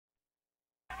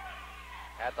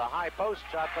At the high post,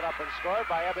 shot put up and scored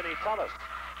by Ebony Tullis.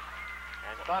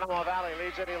 And Conemaugh Valley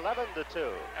leads it 11-2.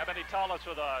 Ebony Tullis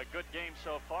with a good game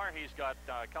so far. He's got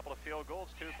a couple of field goals,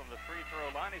 2 from the free throw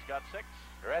line. He's got 6.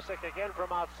 Dresick again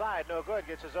from outside, no good.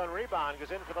 Gets his own rebound, goes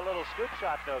in for the little scoop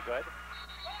shot, no good.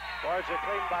 Boards are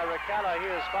cleaned by Ricella. He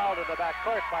is fouled in the back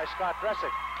court by Scott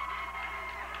Dresick.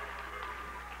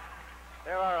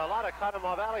 There are a lot of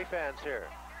Conemaugh Valley fans here.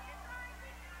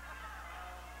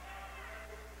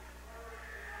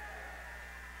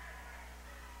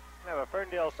 We have a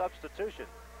Ferndale substitution.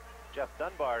 Jeff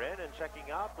Dunbar in, and checking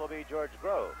out will be George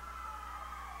Grove.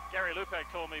 Gary Lupek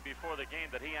told me before the game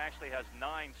that he actually has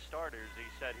 9 starters. He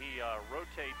said he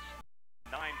rotates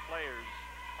 9 players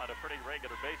on a pretty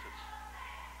regular basis.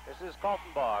 This is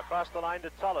Kaltenbaugh across the line to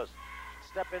Tullis.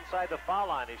 Step inside the foul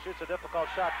line. He shoots a difficult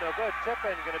shot, no good.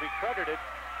 Tip-in going to be credited,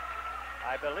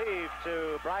 I believe,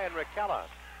 to Brian Ricella.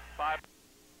 5.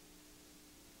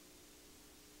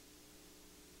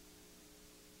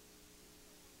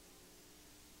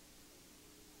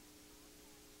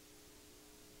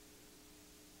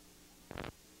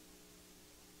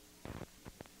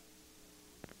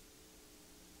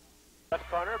 Left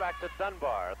corner, back to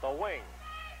Dunbar at the wing.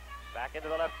 Back into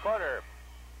the left corner.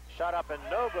 Shot up and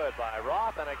no good by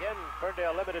Roth, and again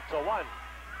Ferndale limited to 1.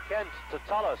 Kent to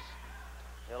Tullis.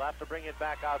 He'll have to bring it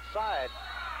back outside.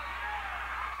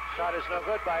 Shot is no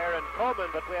good by Aaron Coleman,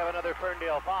 but we have another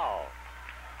Ferndale foul.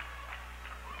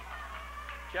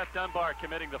 Jeff Dunbar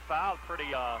committing the foul.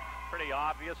 Pretty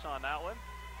obvious on that one.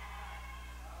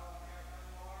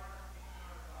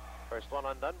 First one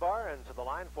on Dunbar, and to the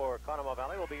line for Conemaugh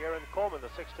Valley will be Aaron Coleman, the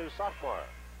 6'2 sophomore.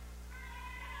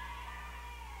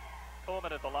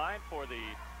 Coleman at the line for the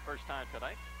first time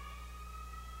tonight.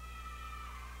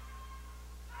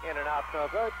 In and out, no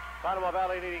good. Conemaugh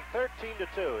Valley leading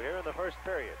 13-2 here in the first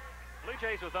period. Blue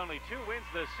Jays with only 2 wins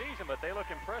this season, but they look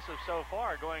impressive so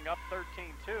far, going up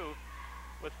 13-2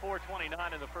 with 4:29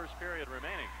 in the first period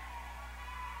remaining.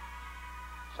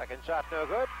 Second shot, no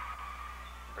good.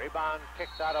 Rebound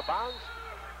kicked out of bounds,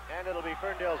 and it'll be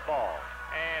Ferndale's ball.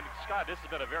 And Scott, this has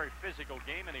been a very physical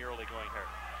game in the early going here.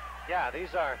 Yeah,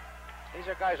 these are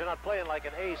guys who are not playing like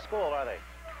an A school, are they?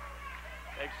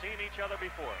 They've seen each other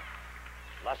before.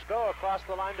 Lushko across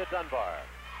the line to Dunbar.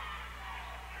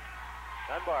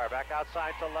 Dunbar back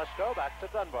outside to Lushko, back to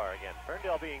Dunbar again.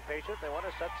 Ferndale being patient, they want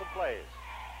to set some plays.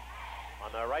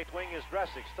 On the right wing is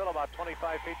Dresick, still about 25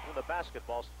 feet from the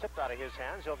basketball. Tipped out of his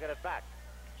hands, he'll get it back.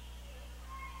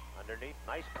 Underneath,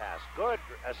 nice pass. Good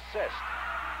assist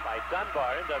by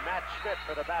Dunbar into Matt Schmidt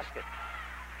for the basket.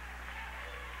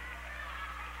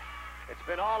 It's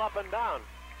been all up and down.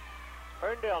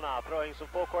 Ferndale now throwing some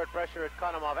full court pressure at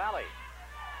Conemaugh Valley.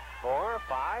 4,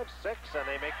 5, 6, and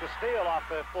they make the steal off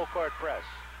the full court press.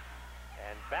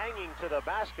 And banging to the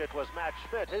basket was Matt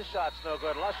Schmidt. His shot's no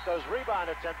good. Lushko's rebound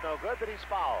attempt no good, but he's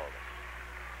fouled.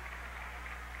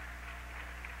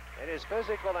 It is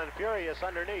physical and furious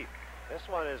underneath. This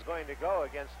one is going to go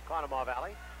against Conemaugh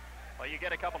Valley. Well, you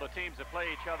get a couple of teams that play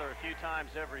each other a few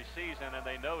times every season, and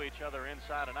they know each other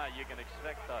inside and out. You can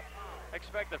expect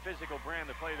the physical brand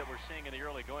of play that we're seeing in the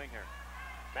early going here.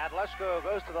 Matt Lushko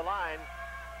goes to the line.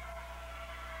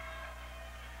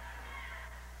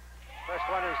 First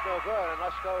one is no good, and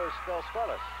Lushko is still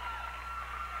scoreless.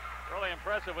 Really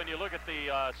impressive when you look at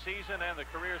the season and the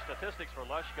career statistics for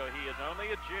Lushko. He is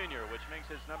only a junior, which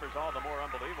makes his numbers all the more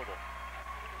unbelievable.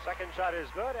 Second shot is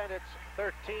good, and it's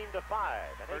 13-5.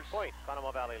 An 8-point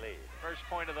Conemaugh Valley lead. First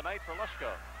point of the night for Lushko.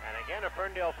 And again, a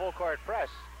Ferndale full court press.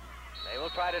 They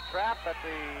will try to trap at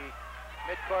the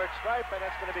midcourt stripe, and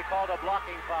that's going to be called a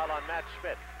blocking foul on Matt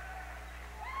Schmidt.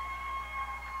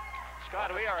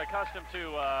 Scott, we are accustomed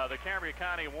to the Cambria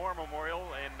County War Memorial,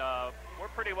 and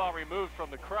we're pretty well removed from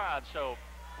the crowd, so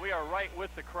we are right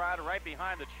with the crowd, right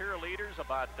behind the cheerleaders,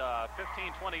 about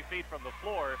 15, 20 feet from the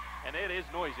floor, and it is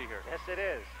noisy here. Yes, it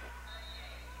is.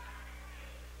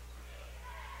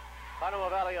 Conemaugh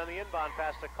Valley on the inbound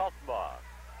pass to Kaltenbaugh.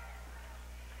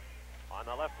 On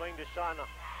the left wing to Sean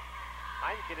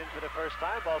Heineken in for the first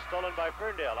time. Ball stolen by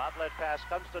Ferndale. Outlet pass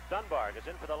comes to Dunbar. Goes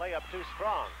in for the layup, too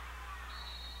strong.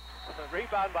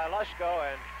 Rebound by Lushko,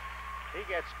 and he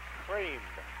gets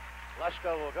creamed.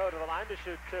 Lushko will go to the line to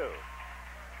shoot 2.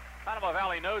 Conemaugh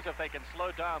Valley knows if they can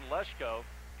slow down Lushko,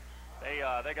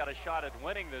 they got a shot at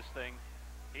winning this thing.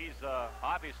 He's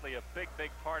obviously a big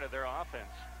part of their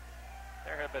offense.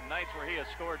 There have been nights where he has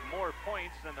scored more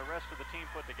points than the rest of the team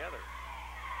put together.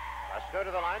 Lushko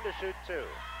to the line to shoot 2.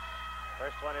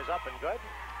 First one is up and good.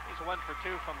 He's 1 for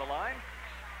 2 from the line.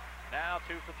 Now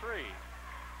 2 for 3.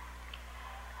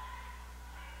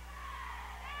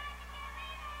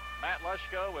 Matt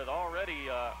Lushko with already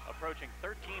approaching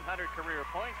 1,300 career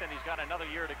points, and he's got another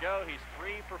year to go. He's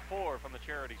 3 for 4 from the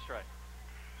charity stripe.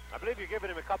 I believe you're giving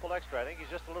him a couple extra. I think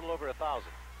he's just a little over 1,000.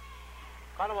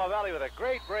 Conemaugh Valley with a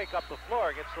great break up the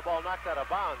floor, gets the ball knocked out of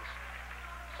bounds,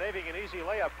 saving an easy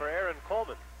layup for Aaron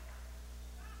Coleman.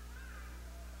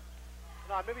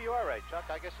 No, maybe you are right, Chuck.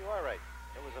 I guess you are right.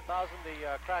 It was 1,000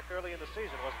 the crack early in the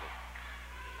season, wasn't it?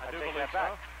 I do believe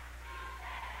so.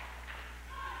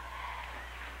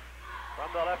 From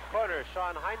the left corner,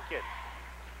 Sean Heineken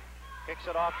kicks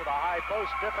it off to the high post.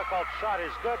 Difficult shot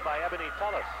is good by Ebony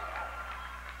Tullis.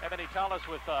 Ebony Tullis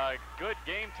with a good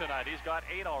game tonight. He's got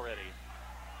 8 already.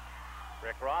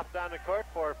 Rick Roth down the court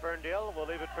for Ferndale. We'll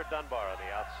leave it for Dunbar on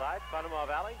the outside. Conemaugh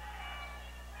Valley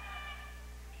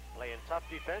playing tough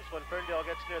defense when Ferndale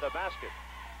gets near the basket.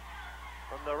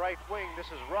 From the right wing, this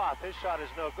is Roth. His shot is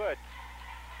no good.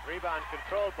 Rebound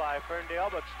controlled by Ferndale,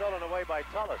 but stolen away by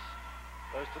Tullis.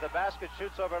 Goes to the basket,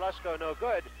 shoots over Lushko, no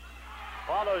good.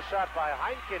 Follow shot by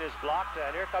Heineken is blocked,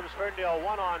 and here comes Ferndale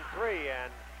 1-on-3,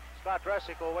 and Scott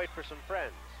Dressick will wait for some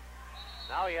friends.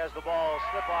 Now he has the ball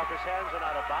slip off his hands and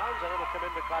out of bounds, and it'll come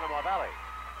into Conemaugh Valley.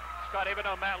 Scott, even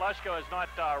though Matt Lushko has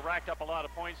not racked up a lot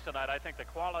of points tonight, I think the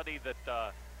quality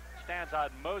that stands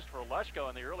out most for Lushko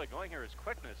in the early going here is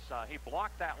quickness. He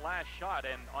blocked that last shot,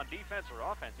 and on defense or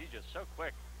offense, he's just so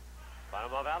quick.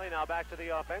 Conemaugh Valley now back to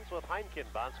the offense with Heineken.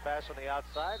 Bounce pass on the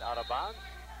outside, out of bounds.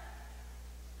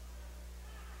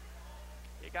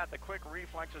 He got the quick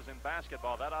reflexes in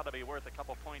basketball. That ought to be worth a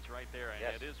couple points right there, and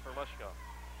yes, it is for Lushko.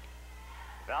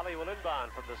 Valley will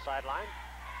inbound from the sideline.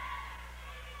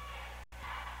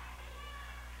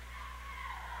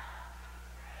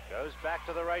 Goes back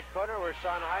to the right corner where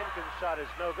Sean Heineken's shot is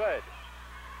no good.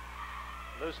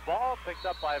 Loose ball picked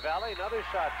up by Valley. Another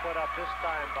shot put up this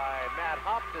time by Matt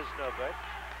Hopt is no good.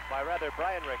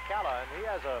 Brian Riccalla, and he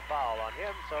has a foul on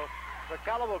him, so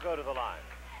Riccalla will go to the line.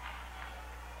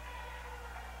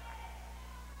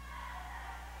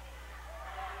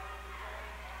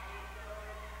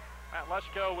 Matt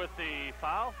Lushko with the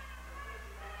foul.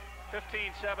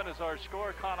 15-7 is our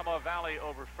score. Conemaugh Valley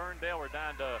over Ferndale. We're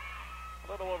down to a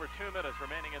little over 2 minutes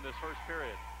remaining in this first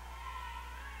period.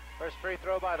 First free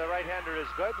throw by the right-hander is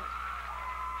good.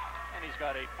 And he's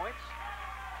got 8 points.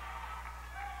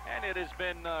 And it has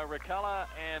been Riccalla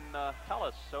and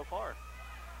Tullis so far.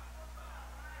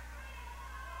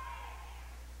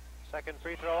 Second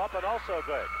free throw up and also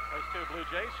good. Those two Blue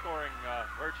Jays scoring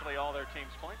virtually all their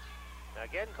team's points.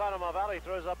 Again, Conemaugh Valley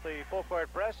throws up the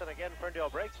full-court press, and again, Ferndale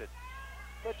breaks it.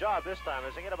 Good job this time,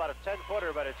 as they get about a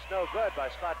 10-footer, but it's no good by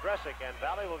Scott Dressick, and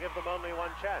Valley will give them only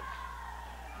one chance.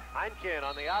 Heineken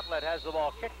on the outlet has the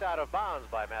ball kicked out of bounds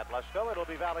by Matt Lushko. It'll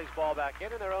be Valley's ball back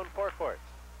in their own forecourt.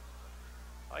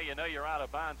 Well, you know you're out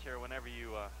of bounds here whenever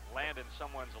you land in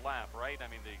someone's lap, right?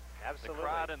 I mean, the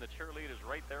crowd and the cheerleaders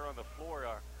right there on the floor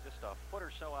are just a foot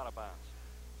or so out of bounds.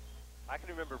 I can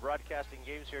remember broadcasting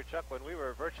games here, Chuck, when we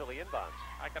were virtually inbounds.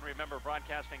 I can remember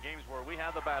broadcasting games where we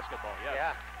had the basketball, yes.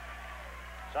 Yeah.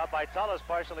 Shot by Tullis,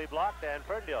 partially blocked, and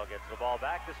Ferndale gets the ball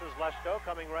back. This is Lushko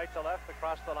coming right to left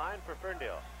across the line for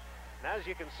Ferndale. And as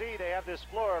you can see, they have this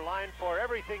floor lined for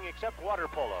everything except water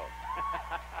polo.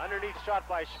 Underneath shot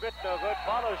by Schmidt, no good.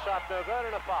 Follow shot, no good,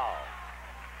 and a foul.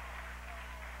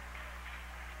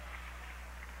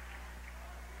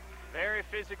 Very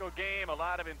physical game, a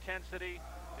lot of intensity.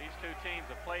 These two teams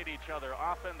have played each other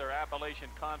often. They're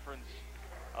Appalachian Conference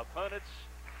opponents,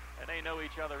 and they know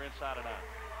each other inside and out.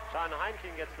 Sean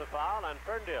Heineken gets the foul, and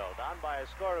Ferndale down by a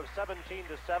score of 17-7.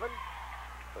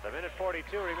 With a minute 42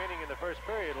 remaining in the first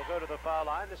period, we'll go to the foul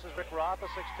line. This is Rick Roth, a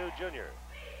 6'2 junior.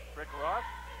 Rick Roth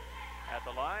at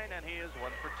the line, and he is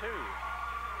 1 for 2.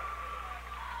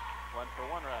 1 for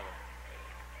 1, rather.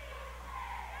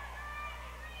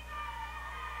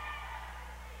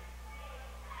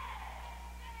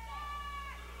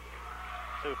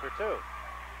 Two for 2.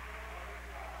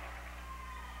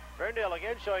 Ferndale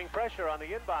again showing pressure on the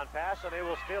inbound pass, and they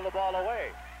will steal the ball away.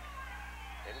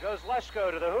 In goes Lushko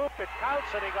to the hoop. It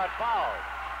counts, and he got fouled.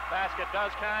 Basket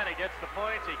does count. He gets the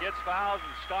points. He gets fouls,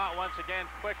 and Scott once again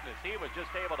quickness. He was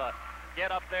just able to get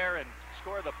up there and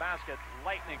score the basket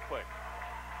lightning quick.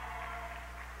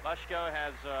 Lushko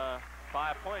has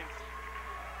 5 points.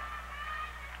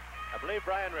 I believe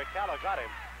Brian Riccalla got him.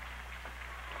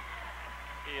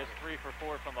 He is 3 for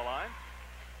 4 from the line.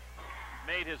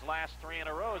 Made his last 3 in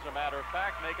a row, as a matter of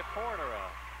fact, make it 4 in a row.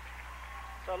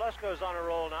 So Lushko's on a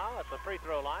roll now at the free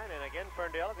throw line, and again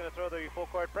Ferndale going to throw the full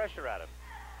court pressure at him.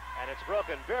 And it's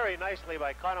broken very nicely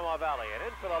by Conemaugh Valley, and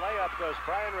in for the layup goes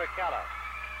Brian Riccalla.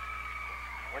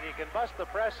 When you can bust the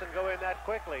press and go in that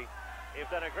quickly, They've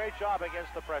done a great job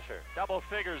against the pressure. Double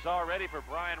figures already for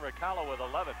Brian Ricala with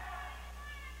 11.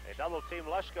 They double team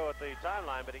Lushko at the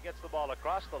timeline, but he gets the ball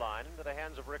across the line into the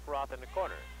hands of Rick Roth in the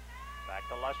corner. Back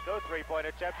to Lushko. 3-point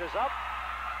attempt is up.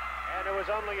 And it was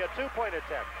only a 2-point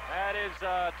attempt. That is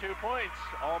 2 points,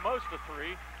 almost a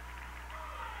 3.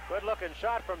 Good looking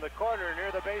shot from the corner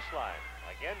near the baseline.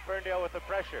 Again, Ferndale with the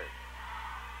pressure.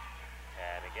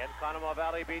 And again, Conemaugh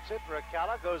Valley beats it.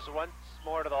 Ricala goes once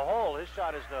more to the hole. His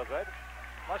shot is no good.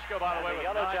 Lushko, by the way, with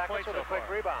Yellow 9 Jackets points with so a quick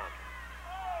far. rebound.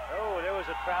 Oh, there was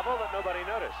a travel that nobody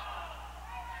noticed.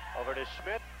 Over to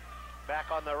Schmidt.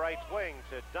 Back on the right wing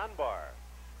to Dunbar.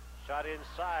 Shot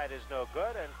inside is no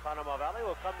good, and Conemaugh Valley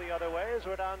will come the other way as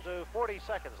we're down to 40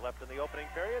 seconds left in the opening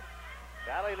period.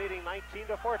 Valley leading 19-14.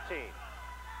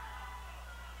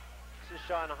 This is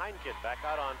Sean Heineken back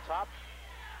out on top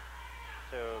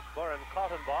to Goran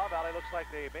Kaltenbaugh. Valley looks like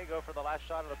they may go for the last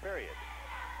shot of the period.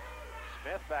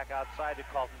 Smith back outside to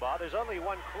Kaltenbaugh. There's only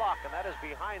one clock, and that is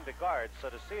behind the guards, so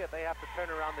to see it, they have to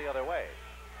turn around the other way.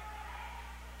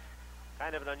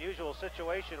 Kind of an unusual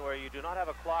situation where you do not have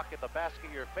a clock at the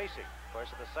basket you're facing. Of course,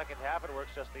 in the second half, it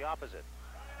works just the opposite.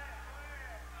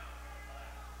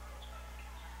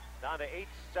 Down to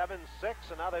 8-7-6,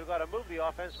 and now they've got to move the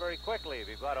offense very quickly.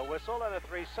 We've got a whistle and a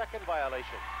 3-second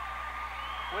violation.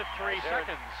 With 3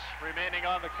 seconds remaining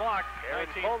on the clock,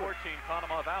 19-14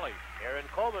 Conemaugh Valley. Aaron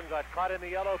Coleman got caught in the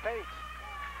yellow paint.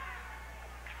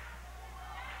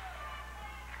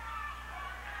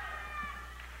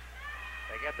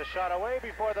 They get the shot away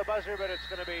before the buzzer, but it's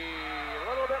going to be a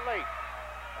little bit late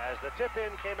as the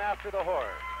tip-in came after the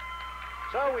horn.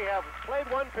 So we have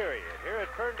played one period here at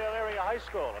Ferndale Area High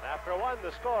School, and after one,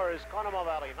 the score is Conemaugh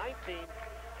Valley 19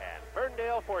 and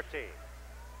Ferndale 14.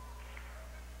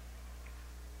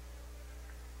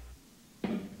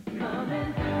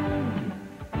 Coming through,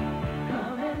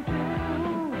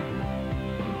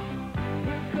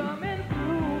 we're coming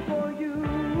through for you.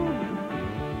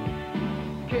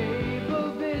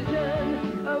 Cable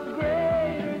vision of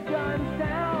Greater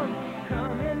Johnstown,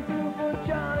 coming through for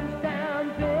Johnstown,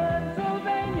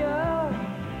 Pennsylvania.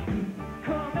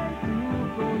 Coming through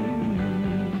for you.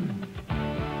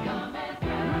 Coming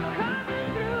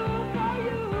through for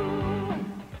you.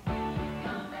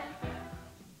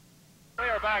 We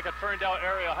are back at Ferndale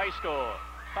Area High School.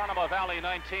 Conemaugh Valley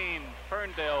 19,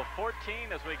 Ferndale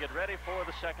 14 as we get ready for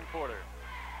the second quarter.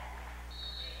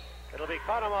 It'll be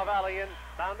Conemaugh Valley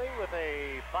inbounding with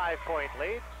a 5-point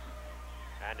lead.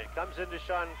 And it comes into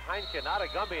Sean Heineken out of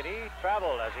Gumby, and he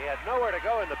traveled as he had nowhere to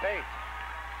go in the paint.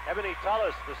 Ebony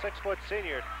Tullis, the 6-foot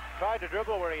senior, tried to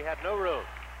dribble where he had no room.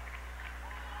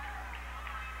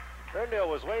 Ferndale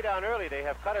was way down early. They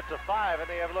have cut it to 5, and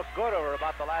they have looked good over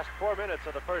about the last 4 minutes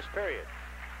of the first period.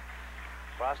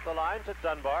 Across the line to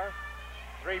Dunbar.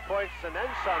 3 points and then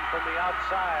some from the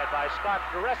outside by Scott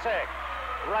Dresick.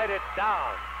 Write it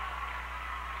down.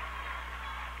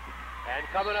 And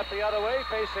coming up the other way,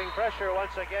 facing pressure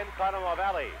once again, Conemaugh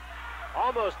Valley.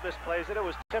 Almost misplays it. It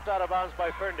was tipped out of bounds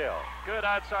by Ferndale. Good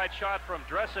outside shot from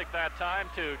Dresick that time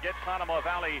to get Conemaugh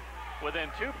Valley within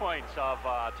 2 points of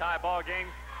a tie ball game.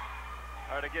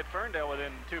 Or to get Ferndale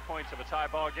within 2 points of a tie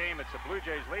ball game. It's the Blue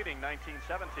Jays leading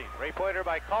 19-17. Three-pointer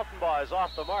by Kaltenbaugh is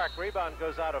off the mark. Rebound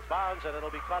goes out of bounds, and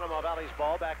it'll be Conemaugh Valley's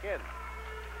ball back in.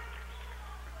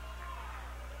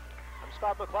 I'm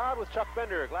Scott McLeod with Chuck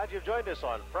Bender. Glad you've joined us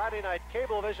on Friday Night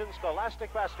Cablevision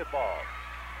Scholastic Basketball.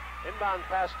 Inbound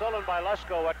pass stolen by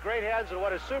Lushko. What great hands and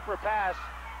what a super pass.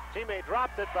 Teammate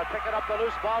dropped it, but picking up the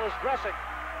loose ball is Dresick.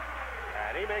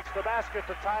 And he makes the basket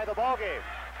to tie the ball game.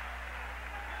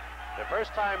 The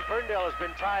first time Ferndale has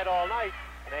been tied all night,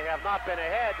 and they have not been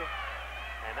ahead.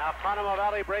 And now Conemaugh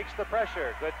Valley breaks the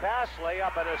pressure. Good pass,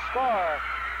 layup, and a score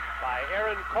by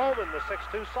Aaron Coleman, the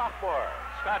 6'2 sophomore.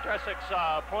 Scott Dresick's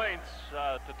points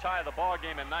to tie the ball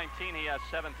game in 19. He has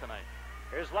 7 tonight.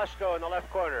 Here's Lushko in the left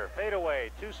corner. Fade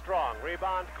away, too strong.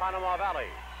 Rebound, Conemaugh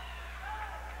Valley.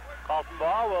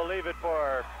 Kaltenbaugh will leave it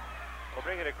for, will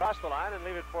bring it across the line and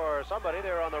leave it for somebody.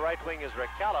 There on the right wing is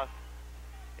Ricala.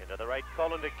 Into the right,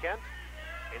 Colin to Kent.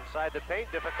 Inside the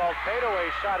paint, difficult fadeaway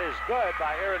shot is good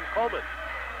by Aaron Coleman.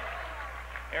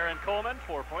 Aaron Coleman,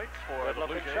 4 points for the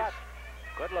Blue Jays. Shot.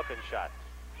 Good looking shot.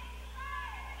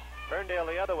 Ferndale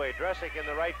the other way. Dresick in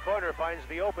the right corner finds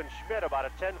the open Schmidt, about a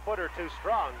 10-footer too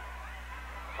strong.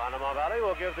 Conemaugh Valley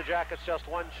will give the Jackets just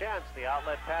one chance. The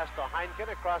outlet pass to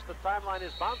Heineken across the timeline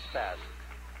is bounce pass.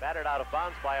 Batted out of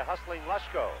bounds by a hustling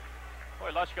Lushko.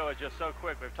 Boy, Lushko is just so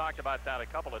quick. We've talked about that a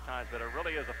couple of times, but it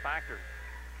really is a factor.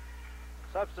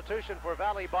 Substitution for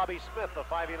Valley, Bobby Smith, the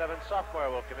 5'11 sophomore,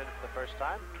 will come in for the first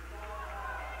time.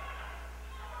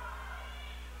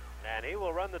 And he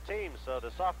will run the team, so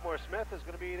the sophomore Smith is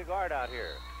going to be the guard out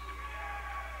here.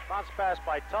 Bounce pass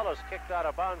by Tullis, kicked out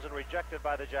of bounds and rejected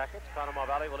by the Jackets. Conemaugh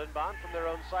Valley will inbound from their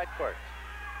own side court.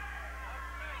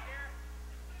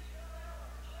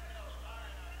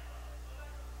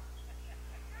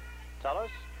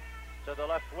 Tullis to the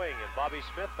left wing, and Bobby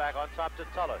Smith back on top to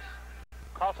Tullis.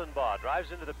 Conemaugh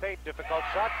drives into the paint, difficult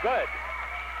shot, good.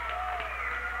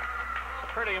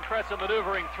 Pretty impressive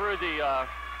maneuvering through the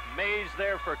maze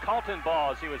there for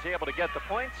Conemaugh as he was able to get the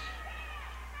points.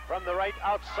 From the right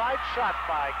outside shot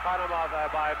by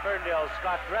by Ferndale's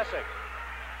Scott Dressick.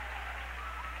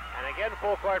 And again,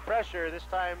 full court pressure. This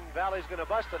time, Valley's going to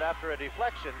bust it after a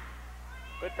deflection.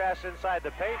 Good pass inside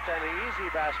the paint and the easy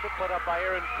basket put up by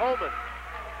Aaron Coleman.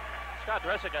 Scott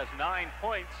Dressick has 9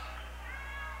 points.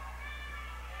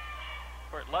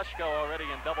 Kurt Lushko already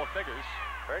in double figures.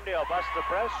 Ferndale busts the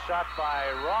press. Shot by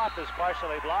Roth is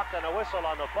partially blocked, and a whistle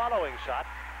on the following shot.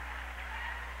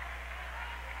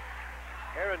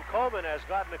 Aaron Coleman has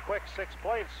gotten a quick 6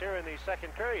 points here in the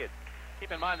second period.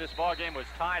 Keep in mind this ball game was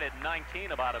tied at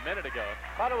 19 about a minute ago.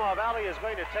 Conemaugh Valley is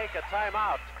going to take a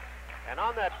timeout. And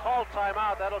on that called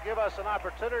timeout, that'll give us an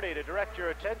opportunity to direct your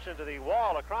attention to the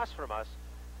wall across from us,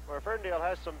 where Ferndale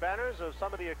has some banners of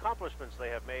some of the accomplishments they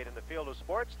have made in the field of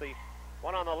sports. The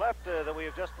one on the left that we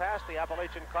have just passed, the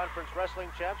Appalachian Conference Wrestling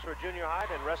Champs for junior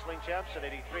high and wrestling champs in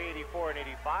 83, 84, and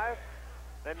 85.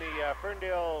 Then the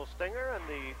Ferndale Stinger and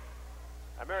the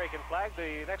American flag.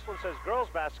 The next one says girls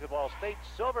basketball state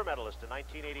silver medalist in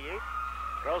 1988.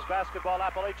 Girls basketball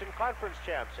Appalachian Conference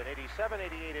champs in 87,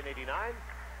 88, and 89.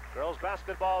 Girls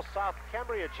basketball South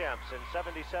Cambria champs in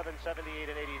 77, 78,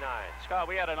 and 89. Scott,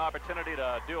 we had an opportunity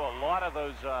to do a lot of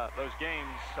those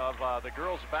games of the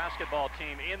girls basketball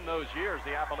team in those years,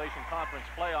 the Appalachian Conference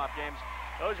playoff games.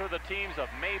 Those were the teams of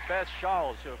Mae Beth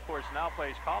Shawls, who of course now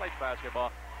plays college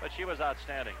basketball, but she was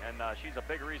outstanding, and she's a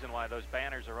big reason why those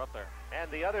banners are up there. And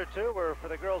the other two were for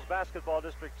the girls basketball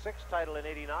District 6 title in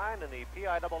 89 and the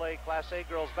PIAA Class A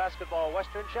girls basketball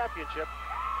Western Championship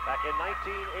back in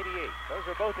 1988. Those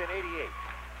are both in 88.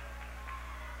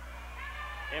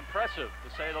 Impressive, to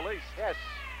say the least. Yes.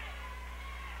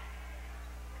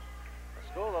 A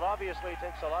school that obviously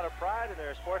takes a lot of pride in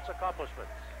their sports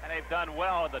accomplishments. And they've done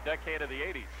well in the decade of the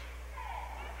 80s.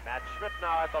 Matt Schmidt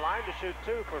now at the line to shoot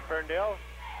 2 for Ferndale.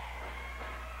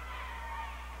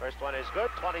 First one is good.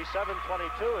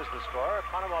 27-22 is the score.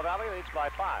 Conemaugh Valley leads by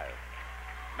 5.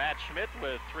 Matt Schmidt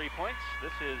with 3 points.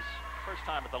 This is first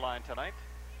time at the line tonight.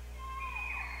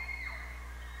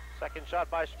 Second shot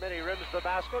by Schmidt. He rims the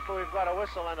basket, but we've got a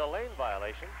whistle and a lane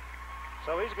violation.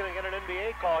 So he's going to get an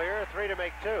NBA call here. 3 to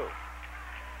make 2.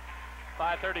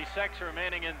 5:36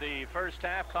 remaining in the first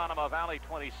half. Conemaugh Valley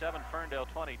 27, Ferndale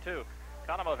 22.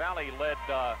 Conemaugh Valley led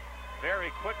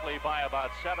very quickly by about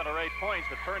 7 or 8 points,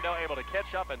 but Ferndale able to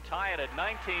catch up and tie it at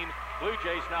 19. Blue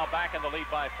Jays now back in the lead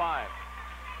by 5.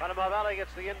 Conemaugh Valley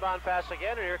gets the inbound pass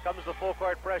again, and here comes the full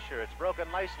court pressure. It's broken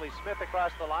nicely. Smith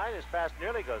across the line. His pass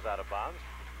nearly goes out of bounds.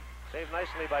 Saved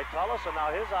nicely by Tullis, and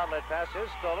now his outlet pass is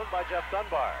stolen by Jeff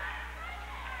Dunbar.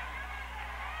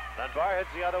 Dunbar heads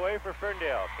the other way for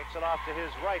Ferndale. Kicks it off to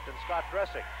his right, and Scott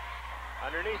Dressick.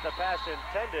 Underneath, the pass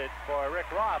intended for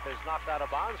Rick Roth is knocked out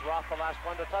of bounds. Roth the last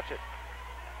one to touch it.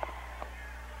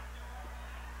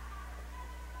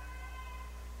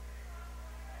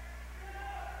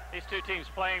 These two teams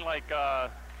playing like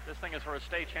this thing is for a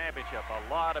state championship.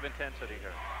 A lot of intensity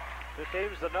here. Two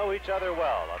teams that know each other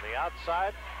well. On the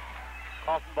outside,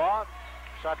 Conemaugh.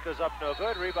 Shot goes up no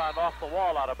good. Rebound off the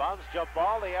wall out of bounds. Jump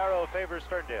ball. The arrow favors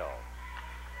Ferndale.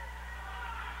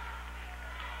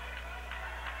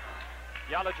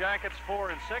 Yellow Jackets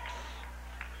 4 and 6.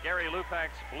 Gary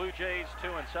Lupak's Blue Jays 2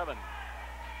 and 7.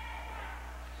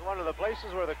 This is one of the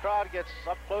places where the crowd gets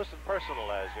up close and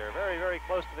personal as you're very, very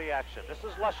close to the action. This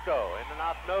is Lushko, in and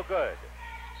out, no good.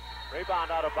 Rebound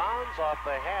out of bounds off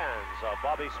the hands of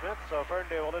Bobby Smith, so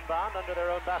Ferndale will inbound under their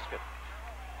own basket.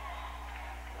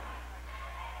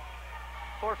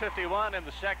 4:51 in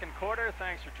the second quarter.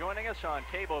 Thanks for joining us on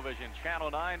Cablevision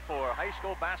Channel 9 for high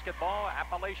school basketball,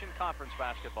 Appalachian Conference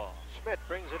basketball. Schmidt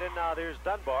brings it in now. There's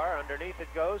Dunbar. Underneath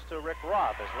it goes to Rick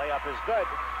Roth. His layup is good.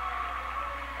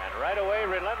 And right away,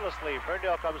 relentlessly,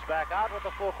 Ferndale comes back out with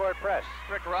a full court press.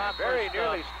 Rick Roth very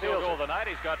nearly field steals goal it. of the night.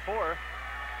 He's got 4.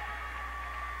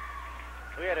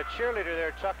 We had a cheerleader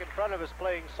there, Chuck, in front of us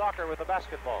playing soccer with a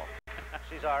basketball.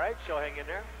 She's all right. She'll hang in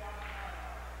there.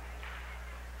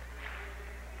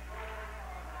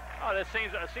 Oh, this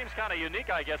seems kind of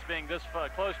unique, I guess, being this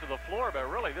close to the floor, but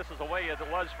really this is the way it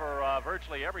was for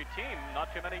virtually every team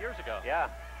not too many years ago. Yeah.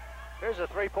 Here's a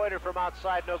three-pointer from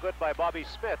outside, no good by Bobby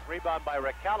Smith. Rebound by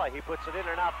Rick Calla. He puts it in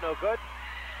and out, no good.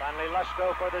 Finally,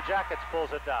 Lushko for the Jackets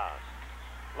pulls it down.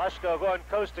 Lushko going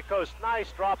coast to coast.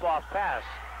 Nice drop-off pass.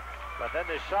 But then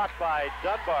the shot by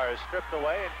Dunbar is stripped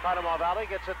away, and Conemaugh Valley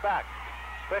gets it back.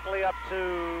 Quickly up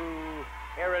to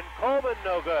Aaron Coleman,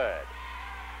 no good.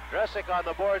 Dresick on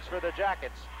the boards for the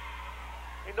Jackets.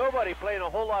 Ain't nobody playing a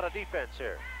whole lot of defense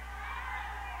here.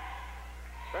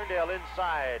 Ferndale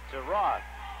inside to Roth.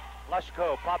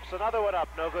 Lushko pops another one up,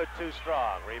 no good, too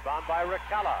strong. Rebound by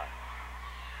Ricalla.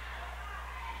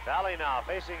 Valley now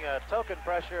facing a token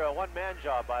pressure, a one-man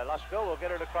job by Lushko. Will get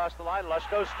it across the line.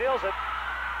 Lushko steals it.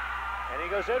 And he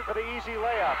goes in for the easy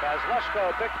layup as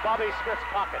Lushko picks Bobby Smith's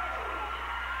pocket.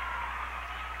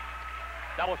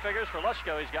 Double figures for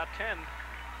Lushko. He's got 10.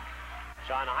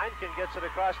 Sean Heineken gets it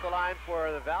across the line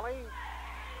for the Valley.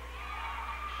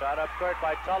 Shot up court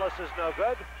by Tullis is no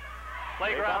good.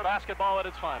 Playground basketball at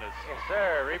its finest. Yes,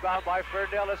 sir. Rebound by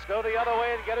Ferndale. Let's go the other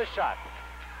way and get a shot.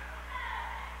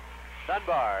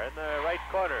 Dunbar in the right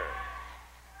corner.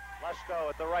 Lushko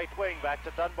at the right wing, back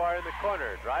to Dunbar in the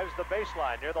corner. Drives the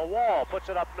baseline near the wall, puts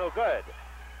it up, no good.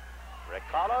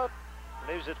 Ricalla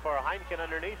leaves it for Heineken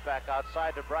underneath, back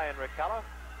outside to Brian Ricalla.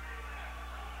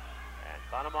 And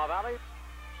Conemaugh Valley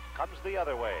comes the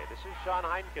other way. This is Sean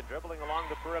Heineken dribbling along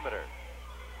the perimeter.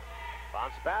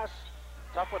 Bounce pass,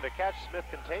 tough one to catch. Smith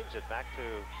contains it, back to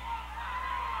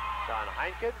Sean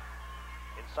Heineken.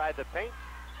 Inside the paint,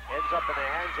 ends up in the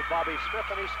hands of Bobby Smith,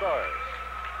 and he scores.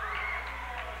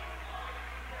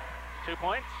 2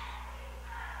 points.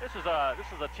 This is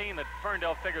a team that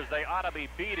Ferndale figures they ought to be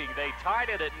beating. They tied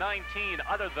it at 19.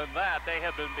 Other than that, they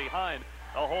have been behind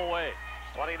the whole way.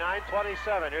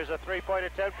 29-27. Here's a three-point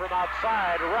attempt from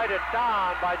outside. Write it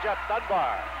down by Jeff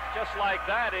Dunbar. Just like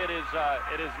that, it's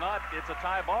a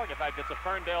tie ball. In fact, it's a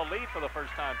Ferndale lead for the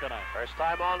first time tonight. First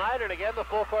time all night, and again the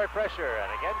full court pressure.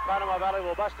 And again, Conemaugh Valley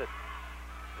will bust it.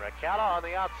 Ricalla on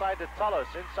the outside to Tullis.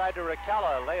 Inside to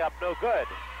Ricalla. Layup no good.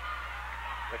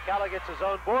 Ricalla gets his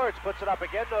own boards, puts it up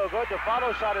again, no good. The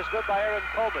follow shot is good by Aaron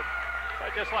Coleman. So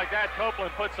just like that,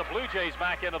 Copeland puts the Blue Jays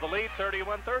back into the lead,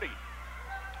 31-30.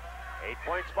 8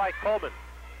 points by Coleman.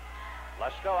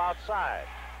 Lushko outside.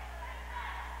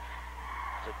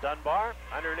 To Dunbar,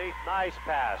 underneath, nice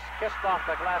pass. Kissed off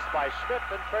the glass by Schmidt,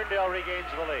 and Ferndale regains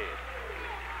the lead.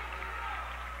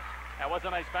 That was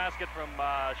a nice basket from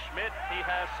Schmidt. He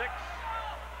has 6.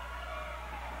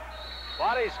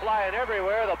 Bodies flying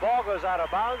everywhere. The ball goes out of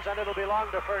bounds, and it'll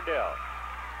belong to Ferndale.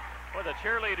 Well, the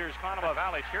cheerleaders, Conemaugh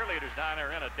Valley cheerleaders down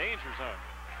there in a danger zone.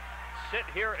 Sit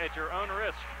here at your own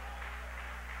risk.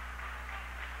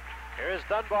 Here's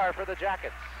Dunbar for the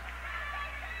Jackets.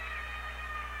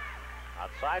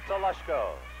 Outside to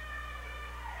Lushko.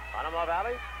 Conemaugh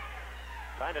Valley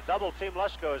trying to double team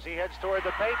Lushko as he heads toward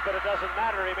the paint, but it doesn't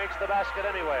matter. He makes the basket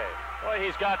anyway. Boy,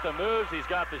 he's got the moves, he's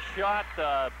got the shot,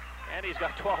 and he's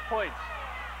got 12 points.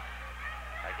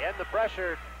 Again, the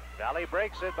pressure. Valley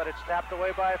breaks it, but it's tapped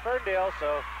away by Ferndale,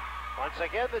 so once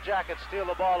again the Jackets steal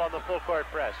the ball on the full court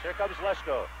press. Here comes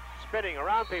Lushko, spinning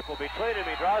around people between him.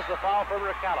 He draws the foul from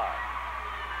Ricalla.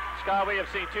 Scott, we have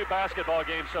seen 2 basketball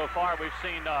games so far. We've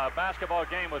seen a basketball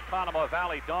game with Conemaugh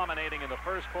Valley dominating in the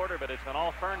first quarter, but it's been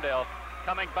all Ferndale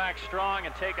coming back strong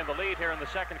and taking the lead here in the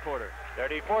second quarter.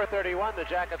 34-31, the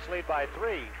Jackets lead by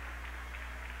 3. And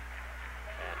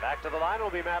back to the line will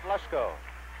be Matt Lushko.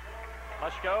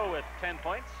 Lushko with 10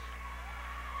 points.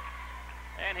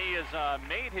 And he has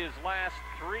made his last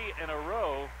 3 in a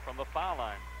row from the foul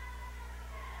line.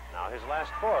 Now his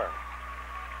last 4.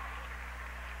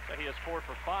 So he is 4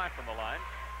 for 5 from the line,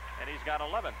 and he's got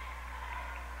 11.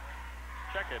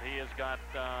 Check it, he has got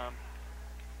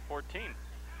 14.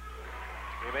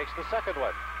 He makes the second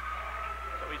one.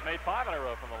 So he's made 5 in a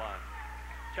row from the line.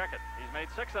 Check it, he's made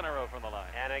 6 in a row from the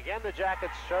line. And again, the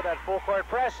Jackets show that full court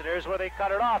press, and here's where they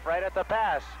cut it off, right at the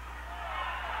pass.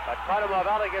 But Conemaugh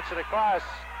Valley gets it across.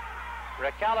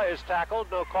 Ricalla is tackled,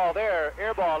 no call there.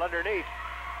 Air ball underneath.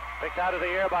 Picked out of the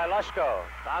air by Lushko.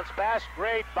 Bounce pass,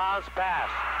 great bounce pass.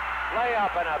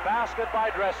 Layup and a basket by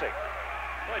Dresick.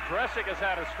 Boy, Dresick has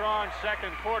had a strong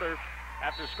second quarter.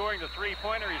 After scoring the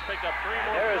 3-pointer, he's picked up 3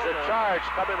 more. There is a charge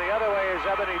coming the other way is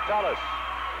Ebony Tullis.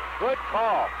 Good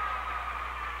call.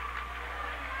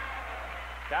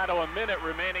 Down to a minute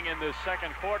remaining in this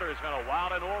second quarter. It's been a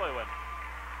wild and woolly one.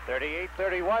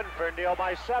 38-31, Ferndale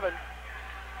by 7.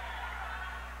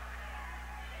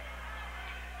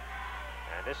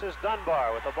 And this is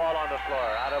Dunbar with the ball on the floor.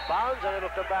 Out of bounds, and it'll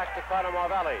come back to Conemaugh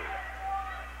Valley.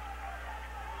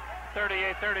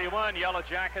 38-31, Yellow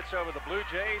Jackets over the Blue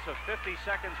Jays with 50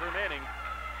 seconds remaining.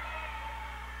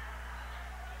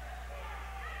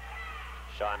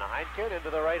 Sean Heineken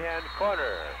into the right-hand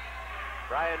corner.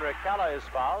 Brian Ricalla is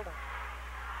fouled.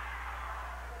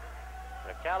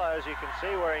 Rakala, as you can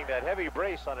see, wearing that heavy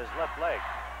brace on his left leg.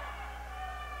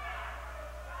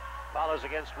 Follows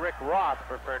against Rick Roth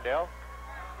for Ferndale.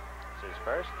 It's his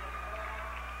first.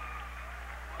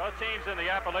 Both teams in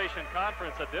the Appalachian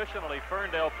Conference. Additionally,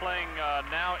 Ferndale playing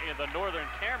now in the Northern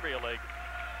Cambria League.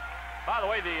 By the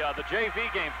way, the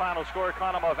JV game final score,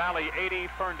 Conemaugh Valley 80,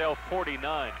 Ferndale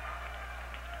 49.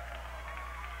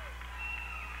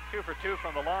 2 for 2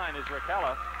 from the line is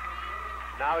Rakala.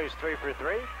 Now he's 3 for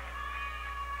 3.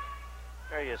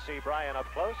 There you see Brian up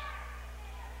close.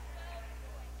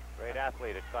 Great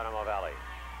athlete at Conemaugh Valley.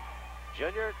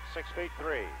 Junior,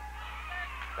 6'3".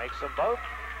 Makes them both.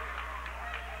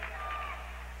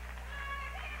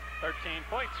 13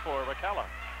 points for Rakala.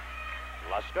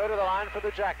 Lushko to the line for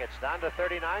the Jackets. Down to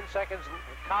 39 seconds.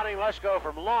 Counting Lushko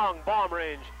from long bomb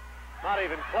range. Not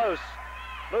even close.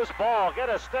 Loose ball. Get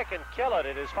a stick and kill it.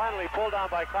 It is finally pulled down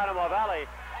by Conemaugh Valley.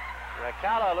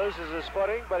 Rakala loses his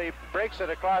footing, but he breaks it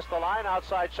across the line.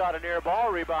 Outside shot, a near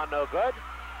ball. Rebound no good.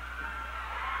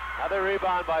 Another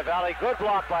rebound by Valley. Good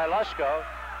block by Lushko.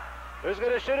 Who's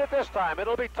going to shoot it this time?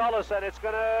 It'll be Tullis, and it's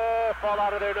going to fall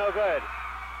out of there no good.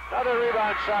 Another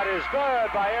rebound shot is good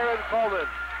by Aaron Coleman.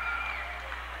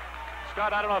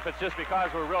 Scott, I don't know if it's just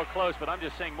because we're real close, but I'm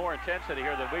just seeing more intensity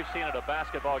here than we've seen at a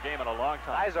basketball game in a long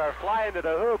time. Guys are flying to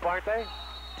the hoop, aren't they?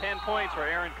 10 points for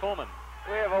Aaron Coleman.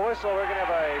 We have a whistle. We're going to have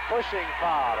a pushing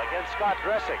foul against Scott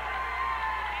Dressick.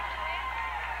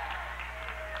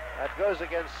 That goes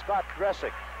against Scott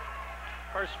Dressick.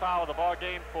 First foul of the ball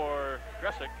game for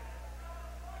Dressick.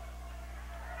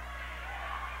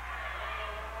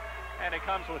 And it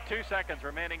comes with 2 seconds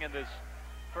remaining in this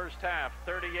first half.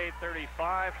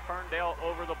 38-35, Ferndale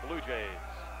over the Blue Jays.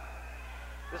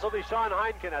 This will be Sean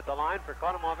Heineken at the line for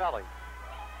Conemaugh Valley.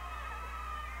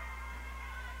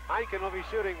 Heineken will be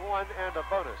shooting one and a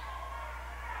bonus.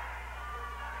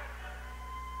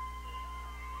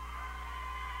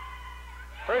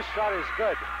 First shot is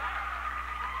good.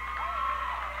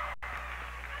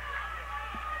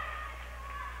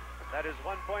 That is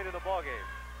 1 point in the ball game.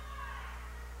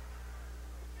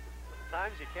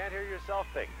 Sometimes you can't hear yourself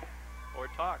think. Or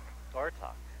talk. Or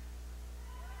talk.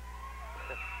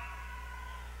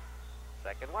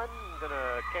 Second one,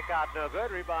 gonna kick out no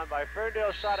good. Rebound by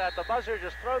Ferndale, shot at the buzzer,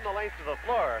 just thrown the length of the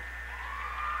floor.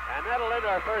 And that'll end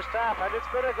our first half, and it's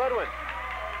been a good one.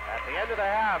 At the end of the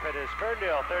half, it is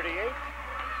Ferndale 38,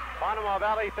 Conemaugh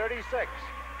Valley 36.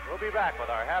 We'll be back with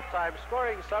our halftime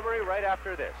scoring summary right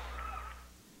after this.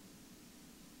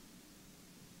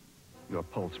 Your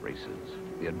pulse races,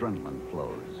 the adrenaline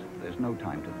flows. There's no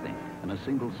time to think. In a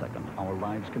single second, our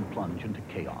lives can plunge into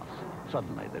chaos.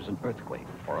 Suddenly, there's an earthquake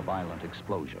or a violent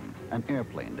explosion. An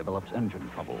airplane develops engine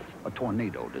trouble. A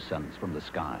tornado descends from the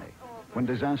sky. When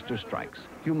disaster strikes,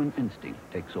 human instinct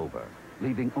takes over,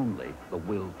 leaving only the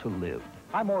will to live.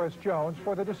 I'm Morris Jones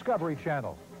for the Discovery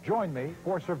Channel. Join me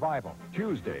for Survival.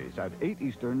 Tuesdays at 8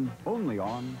 Eastern, only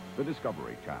on the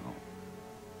Discovery Channel.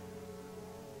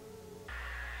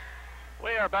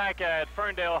 We are back at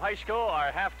Ferndale High School.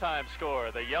 Our halftime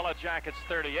score, the Yellow Jackets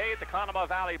 38, the Conemaugh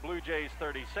Valley Blue Jays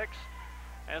 36.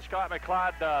 And Scott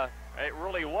McLeod, it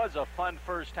really was a fun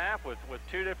first half with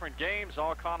 2 different games,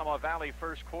 all Conemaugh Valley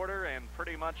first quarter and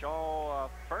pretty much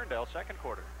all Ferndale second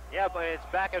quarter. Yeah, but it's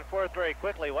back and forth very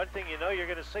quickly. One thing you know you're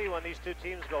going to see when these two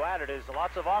teams go at it is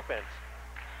lots of offense.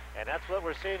 And that's what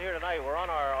we're seeing here tonight. We're on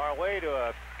our way to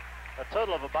a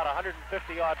total of about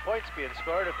 150-odd points being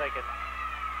scored if they can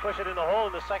push it in the hole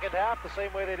in the second half the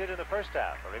same way they did in the first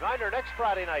half. A reminder, next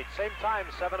Friday night, same time,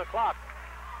 7 o'clock.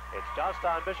 It's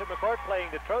Johnstown Bishop McCourt playing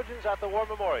the Trojans at the War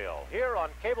Memorial here on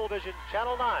Cablevision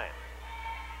Channel 9.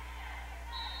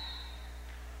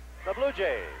 The Blue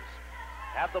Jays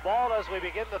have the ball as we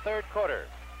begin the third quarter.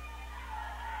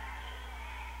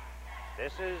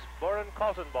 This is Boren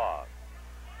Kaltenbach.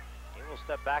 He will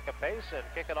step back a pace and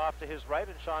kick it off to his right,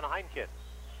 and Sean Heineken.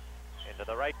 Into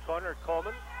the right corner,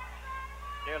 Coleman.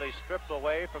 Nearly stripped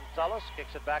away from Tullis,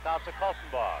 kicks it back out to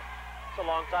Kaltenbach. It's a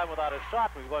long time without a shot.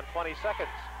 We've gone 20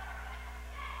 seconds.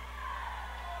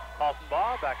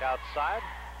 Kaltenbach back outside.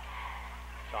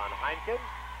 Sean Heineken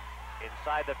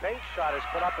inside the paint. Shot is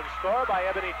put up and scored by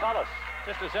Ebony Tullis.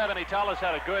 Just as Ebony Tullis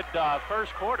had a good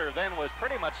first quarter, then was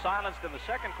pretty much silenced in the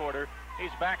second quarter. He's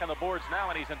back on the boards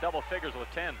now, and he's in double figures with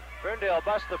 10. Ferndale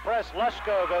busts the press.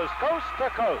 Lushko goes coast to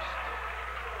coast.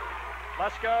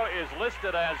 Lushko is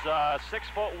listed as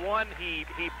 6'1". He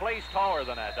plays taller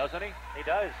than that, doesn't he? He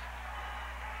does.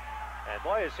 And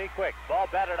boy, is he quick. Ball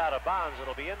batted out of bounds.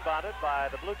 It'll be inbounded by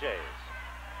the Blue Jays.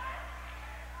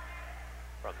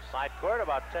 From side court,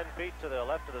 about 10 feet to the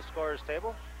left of the scorer's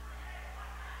table,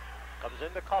 comes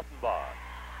into Kaltenbach.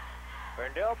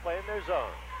 Ferndale playing their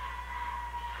zone.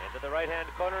 Into the right-hand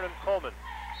corner, and Coleman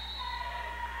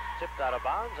tipped out of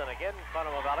bounds, and again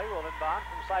Conemaugh Valley will inbound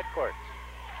from side court.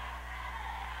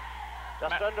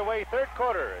 Just underway, third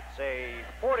quarter. It's a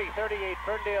 40-38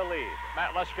 Ferndale lead.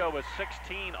 Matt Leschko with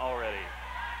 16 already.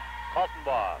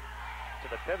 Conemaugh to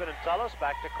the pivot and Tullis,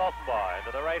 back to Conemaugh.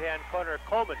 Into the right-hand corner,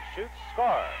 Coleman shoots,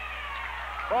 score.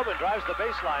 Coleman drives the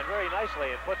baseline very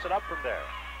nicely and puts it up from there.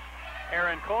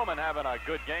 Aaron Coleman having a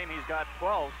good game. He's got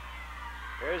 12.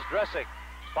 Here's Dressick.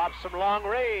 Pops from long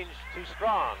range, too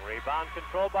strong. Rebound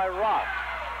controlled by Roth.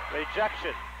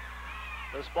 Rejection.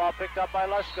 This ball picked up by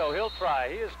Leschko. He'll try.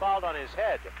 He is fouled on his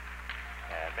head.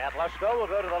 And Matt Leschko will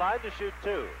go to the line to shoot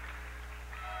 2.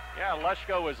 Yeah,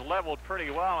 Leschko was leveled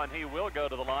pretty well, and he will go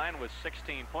to the line with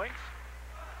 16 points.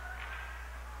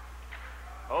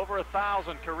 Over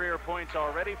 1,000 career points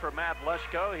already for Matt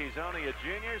Leschko. He's only a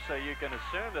junior, so you can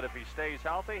assume that if he stays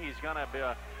healthy, he's going to be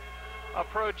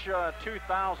approach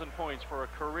 2,000 points for a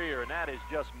career, and that is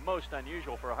just most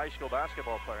unusual for a high school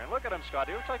basketball player. And look at him, Scott.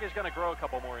 He looks like he's going to grow a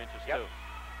couple more inches, too.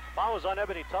 Foul was on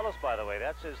Ebony Tullis, by the way.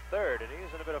 That's his third, and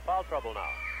he's in a bit of foul trouble now.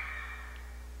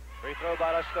 Free throw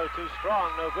by Leschko, too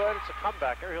strong, no good. It's a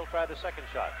comebacker. He'll try the second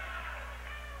shot.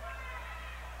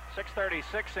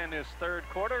 6:36 in this third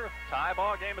quarter. Tie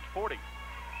ball game at 40.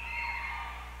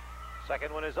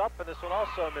 Second one is up, and this one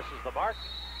also misses the mark.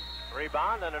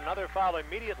 Rebound and another foul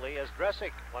immediately as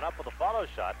Dressick went up with a follow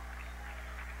shot.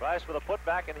 Tries for the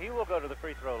putback, and he will go to the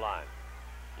free throw line.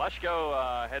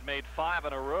 Leschko had made 5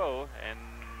 in a row and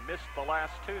missed the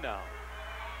last 2 now.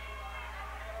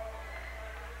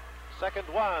 Second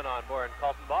one on Warren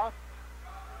Kaltenbach.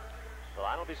 The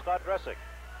line will be Scott Dressick.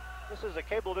 This is a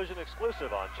Cablevision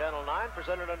exclusive on Channel 9,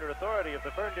 presented under authority of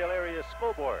the Ferndale Area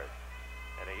School Board.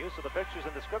 Any use of the pictures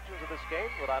and descriptions of this game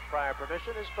without prior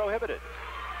permission is prohibited.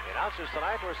 The announcers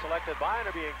tonight were selected by and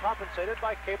are being compensated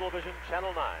by Cablevision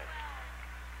Channel 9.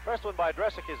 First one by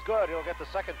Dressick is good. He'll get the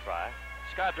second try.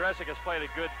 Scott Dressick has played a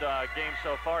good game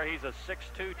so far. He's a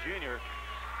 6'2 junior.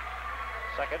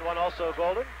 Second one also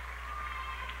golden.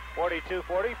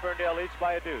 42-40. Ferndale leads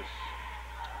by a deuce.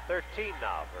 13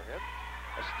 now for him.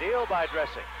 A steal by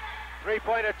Dressick.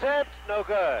 Three-point attempt, no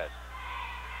good.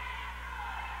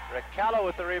 Ricallo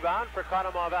with the rebound for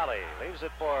Conemaugh Valley. Leaves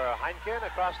it for Heineken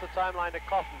across the timeline to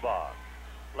Kaltenbach.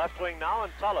 Left wing now,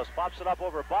 and Tullis pops it up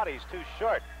over bodies, too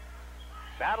short.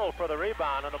 Battle for the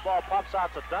rebound, and the ball pops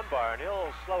out to Dunbar, and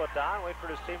he'll slow it down, wait for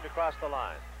his team to cross the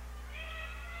line.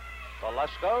 So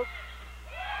Leschko,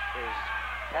 his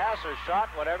pass or shot,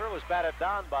 whatever, was batted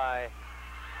down by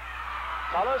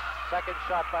Tullis. Second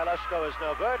shot by Leschko is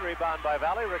no good. Rebound by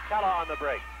Valley. Ricallo on the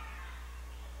break.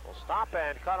 Will stop,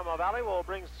 and Conemaugh Valley will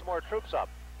bring some more troops up.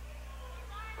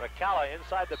 Ricallo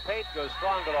inside the paint, goes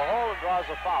strong to the hole and draws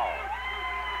a foul.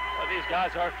 Well, these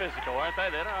guys are physical, aren't they?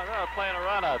 They're not playing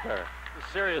around out there.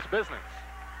 It's serious business.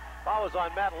 Foul is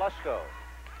on Matt Leschko.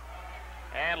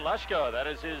 And Leschko, that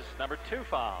is his number 2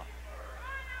 foul.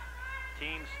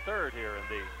 Team's third here in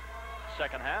the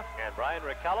second half. And Brian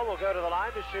Ricallo will go to the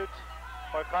line to shoot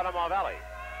for Conemaugh Valley.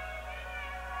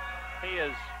 He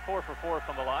is 4 for 4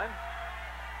 from the line.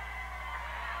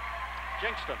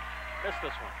 Jinxton missed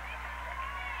this one.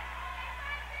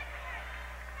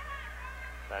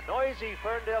 The noisy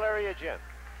Ferndale area gym.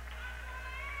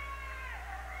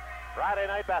 Friday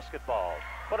night basketball.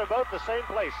 Put them both the same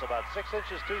place, about 6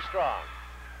 inches too strong.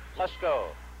 Leschko,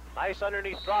 nice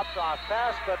underneath drop off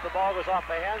pass, but the ball goes off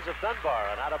the hands of Dunbar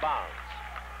and out of bounds.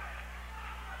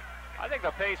 I think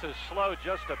the pace has slowed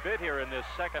just a bit here in this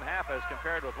second half as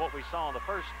compared with what we saw in the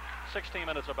first 16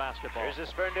 minutes of basketball. Here's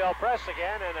this Ferndale press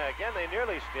again, and again they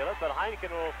nearly steal it, but Heineken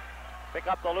will pick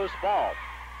up the loose ball.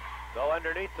 Go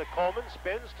underneath the Coleman,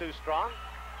 spins, too strong.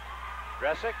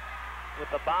 Dressick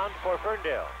with the bound for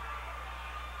Ferndale.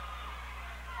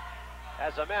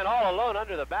 As a man all alone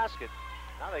under the basket.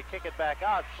 Now they kick it back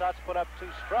out. Shots put up too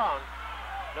strong.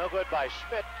 No good by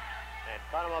Schmidt. And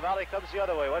Conemaugh Valley comes the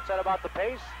other way. What's that about the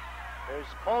pace? There's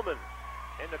Coleman.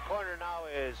 In the corner now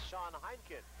is Sean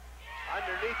Heineken.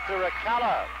 Underneath to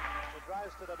Ricallo, who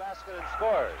drives to the basket and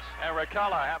scores. And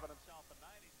Ricallo having himself a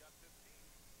night. He's got 15.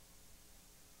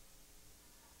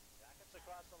 Jackets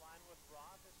across the line with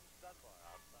Roth. This is Dunbar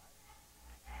outside.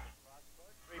 Cross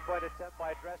court. Three-point attempt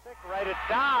by Dressick. Write it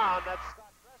down. That's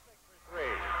Scott Dressick for 3.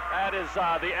 That is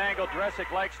the angle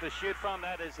Dressick likes to shoot from.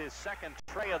 That is his second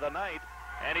tray of the night.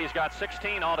 And he's got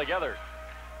 16 altogether.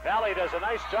 Valley does a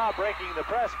nice job breaking the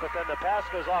press, but then the pass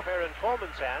goes off Aaron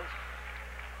Coleman's hands.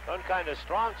 Done kind of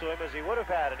strong to him, as he would have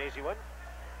had an easy one,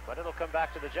 but it'll come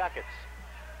back to the Jackets.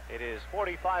 It is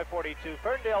 45-42.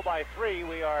 Ferndale by 3.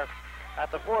 We are at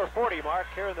the 4:40 mark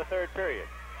here in the third period.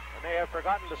 And they have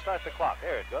forgotten to start the clock.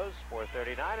 There it goes,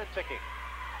 4:39 and ticking.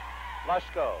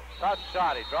 Lushko, tough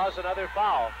shot. He draws another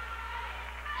foul.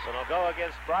 So it'll go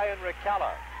against Brian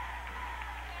Ricalla.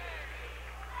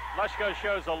 Lushko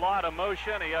shows a lot of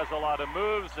motion. He has a lot of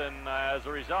moves, and as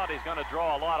a result, he's going to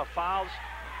draw a lot of fouls.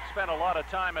 Spent a lot of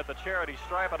time at the charity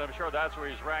stripe, and I'm sure that's where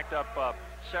he's racked up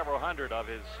several hundred of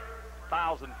his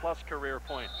 1,000-plus career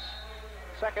points.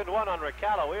 Second one on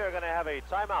Ricalla. We are going to have a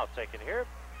timeout taken here.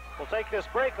 We'll take this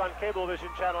break on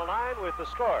Cablevision Channel 9 with the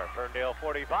score. Ferndale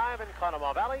 45 and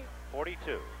Conemaugh Valley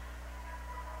 42.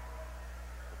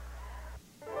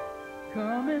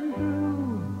 Coming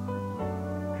through,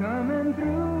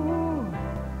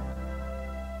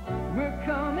 we're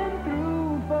coming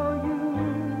through for you.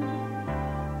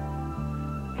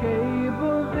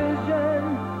 Cablevision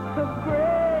of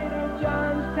Greater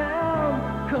Johnstown,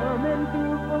 coming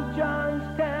through for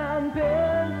Johnstown,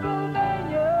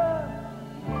 Pennsylvania,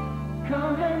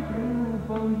 coming through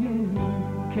for you.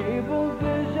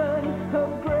 Cablevision of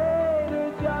Greater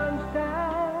Johnstown.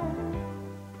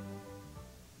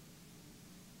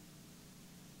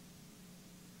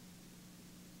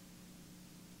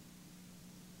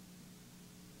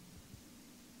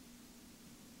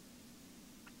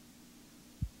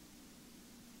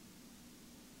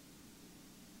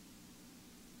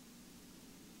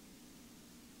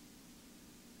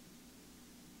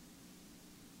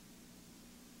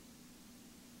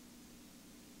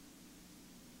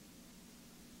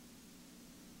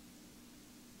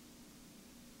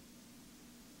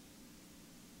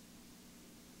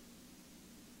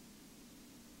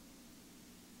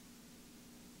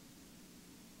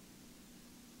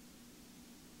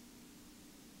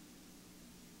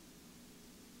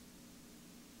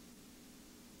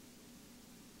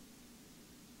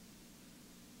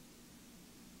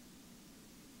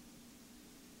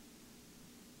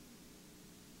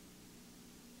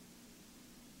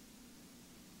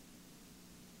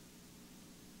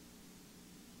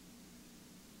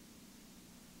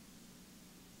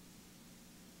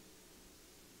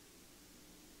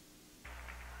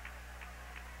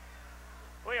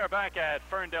 We are back at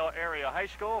Ferndale Area High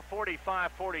School,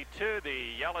 45-42.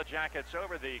 The Yellow Jackets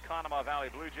over the Conemaugh Valley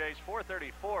Blue Jays.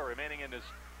 4:34 remaining in this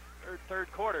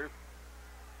third quarter.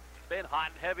 It's been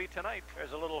hot and heavy tonight.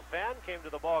 There's a little fan came to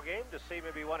the ball game to see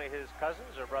maybe one of his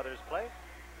cousins or brothers play.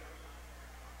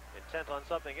 Intent on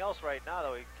something else right now,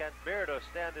 though. He can't bear to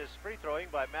stand his free throwing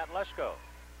by Matt Lushko.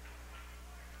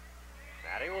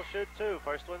 Matty will shoot two.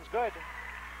 First one's good.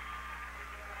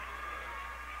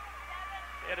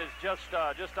 It is just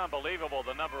unbelievable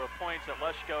the number of points that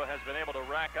Lushko has been able to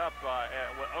rack up,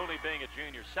 only being a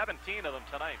junior. 17 of them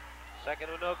tonight.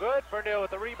 Second one no good. Ferndale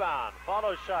with the rebound.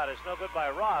 Follow shot is no good by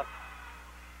Roth.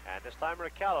 And this time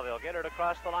Ricalla, they'll get it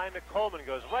across the line to Coleman.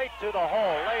 Goes right to the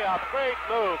hole. Layup. Great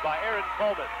move by Aaron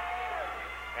Coleman.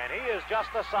 And he is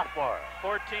just a sophomore.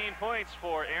 14 points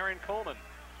for Aaron Coleman.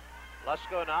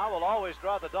 Lushko now will always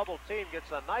draw the double team.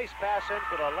 Gets a nice pass in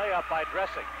for the layup by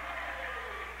Dressing.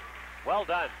 Well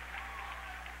done.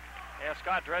 Yeah,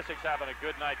 Scott Dressig's having a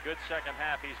good night. Good second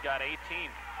half. He's got 18.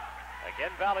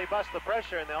 Again, Valley busts the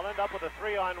pressure, and they'll end up with a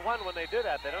 3-on-1 when they do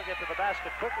that. They don't get to the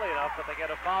basket quickly enough, but they get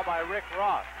a foul by Rick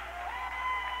Roth.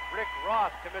 Rick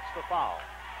Roth commits the foul.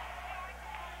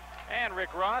 And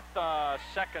Rick Roth,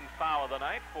 second foul of the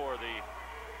night for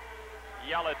the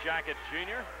Yellow Jacket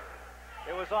junior.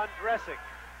 It was on Dressing.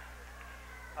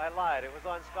 I lied. It was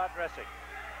on Scott Dressing.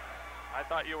 I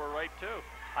thought you were right, too.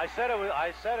 I said it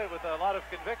with a lot of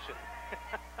conviction.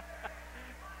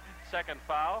 Second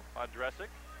foul on Dressing.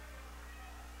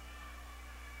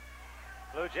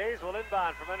 Blue Jays will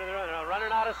inbound from under the run.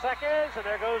 Running out of seconds, and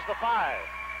there goes the 5.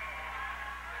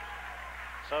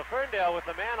 So Ferndale with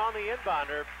the man on the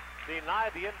inbounder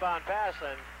denied the inbound pass,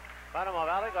 and Conemaugh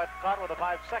Valley got caught with a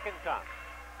 5-second count.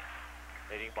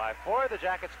 Leading by 4, the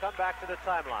Jackets come back to the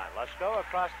timeline. Lushko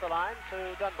across the line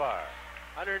to Dunbar.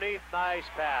 Underneath, nice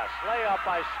pass. Layup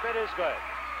by Schmidt is good.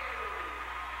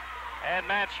 And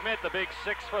Matt Schmidt, the big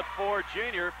 6'4"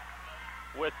 junior,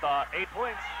 with 8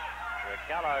 points.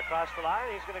 Ricalla across the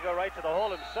line. He's going to go right to the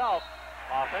hole himself.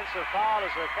 Offensive foul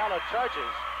as Ricalla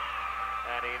charges.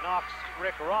 And he knocks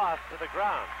Rick Roth to the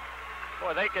ground.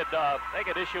 Boy, they could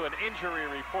issue an injury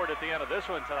report at the end of this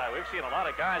one tonight. We've seen a lot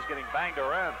of guys getting banged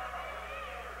around.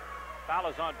 Foul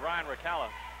is on Brian Ricalla.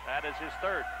 That is his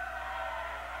third.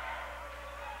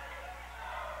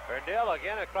 Ferndale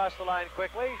again across the line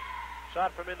quickly.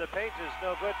 Shot from in the paint is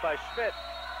no good by Schmidt.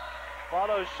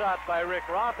 Follow shot by Rick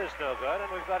Roth is no good,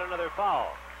 and we've got another foul.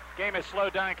 Game has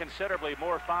slowed down considerably.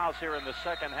 More fouls here in the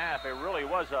second half. It really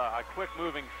was a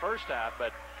quick-moving first half,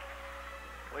 but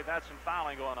we've had some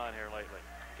fouling going on here lately.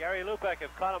 Gary Lubeck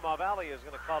of Conemaugh Valley is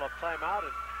going to call a timeout,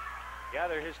 and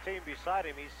gather his team beside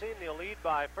him. He's seen the lead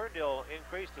by Ferndale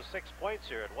increase to 6 points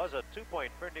here. It was a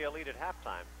 2-point Ferndale lead at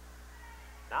halftime.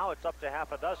 Now it's up to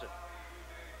half a dozen.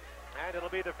 And it'll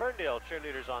be the Ferndale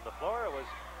cheerleaders on the floor. It was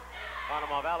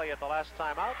Conemaugh Valley at the last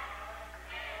time out.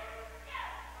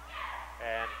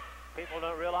 And people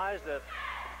don't realize that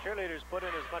cheerleaders put in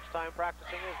as much time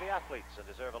practicing as the athletes and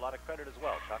deserve a lot of credit as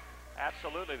well, Chuck.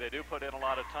 Absolutely, they do put in a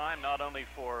lot of time, not only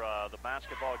for the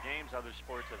basketball games, other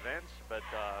sports events, but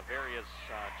various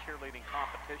cheerleading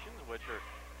competitions, which are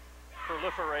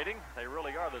proliferating. They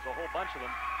really are. There's a whole bunch of them.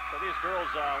 So these girls,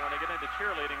 when they get into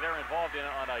cheerleading, they're involved in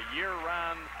it on a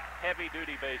year-round,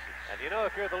 heavy-duty basis. And you know,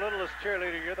 if you're the littlest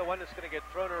cheerleader, you're the one that's going to get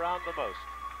thrown around the most.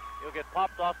 You'll get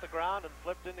popped off the ground and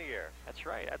flipped in the air. That's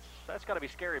right. That's got to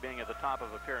be scary being at the top of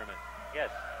a pyramid.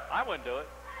 Yes. I wouldn't do it.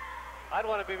 I'd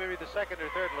want to be maybe the second or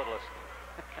third littlest.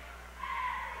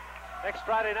 Next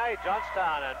Friday night,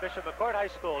 Johnstown and Bishop McCourt High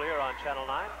School here on Channel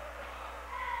 9.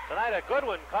 Tonight, a good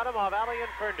one, Conemaugh Valley and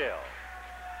Ferndale.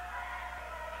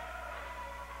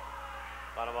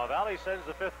 Conemaugh Valley sends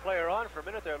the fifth player on. For a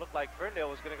minute there, it looked like Ferndale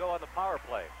was going to go on the power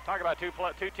play. Talk about two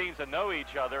teams that know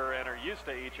each other and are used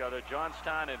to each other,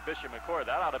 Johnstown and Bishop McCourt.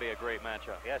 That ought to be a great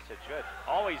matchup. Yes, it should.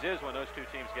 Always is when those two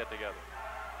teams get together.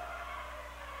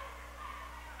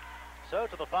 So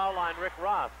to the foul line, Rick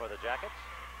Roth for the Jackets.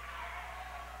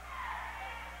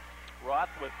 Roth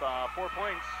with 4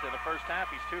 points in the first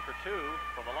half. He's 2 for 2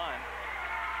 from the line.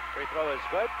 Free throw is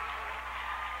good.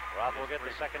 Roth will get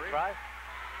the second try.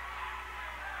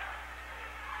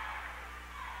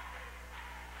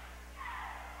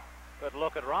 Good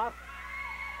look at Roth.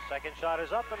 Second shot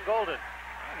is up and golden.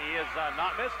 And he is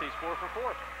not missed. He's 4 for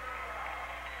 4.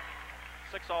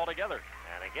 6 altogether.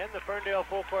 And again, the Ferndale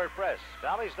full court press.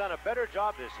 Valley's done a better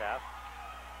job this half.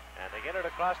 And they get it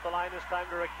across the line this time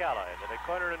to Ricala. Into the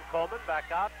corner and Coleman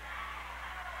back out.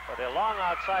 For the long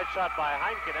outside shot by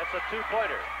Heineken. That's a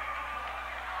 2-pointer.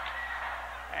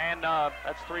 And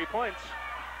that's 3 points.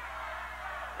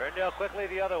 Ferndale quickly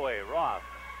the other way. Roth.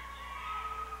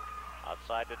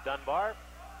 Outside to Dunbar.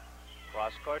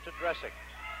 Cross court to Dressing.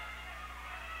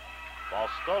 Ball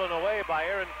stolen away by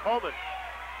Aaron Coleman.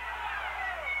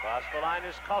 Across the line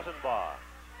is Kaltenbaugh.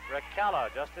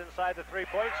 Ricala just inside the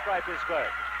 3-point stripe is good.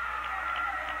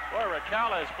 Well,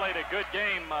 Ricala has played a good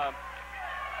game.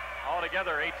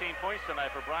 Altogether, 18 points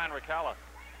tonight for Brian Ricala.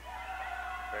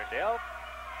 Ferndale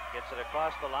gets it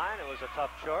across the line. It was a tough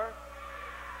chore.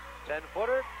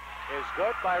 10-footer is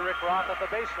good by Rick Roth at the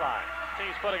baseline.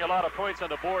 Team's putting a lot of points on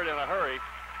the board in a hurry.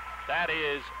 That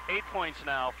is 8 points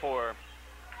now for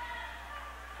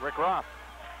Rick Roth.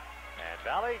 And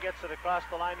Valley gets it across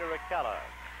the line to Ricala.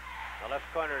 The left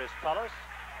corner is Tullis.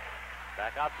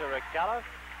 Back out to Ricala.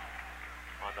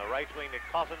 On the right wing to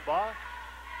Kaltenbaugh.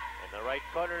 In the right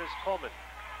corner is Coleman.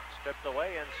 Stripped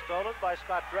away and stolen by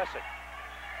Scott Dressing.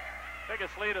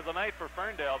 Biggest lead of the night for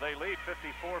Ferndale. They lead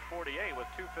 54-48 with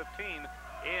 2:15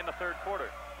 in the third quarter.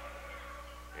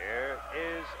 Here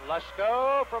is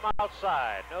Lushko from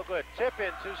outside. No good. Tip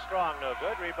in too strong. No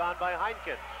good. Rebound by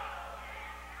Heineken.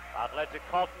 Outlet to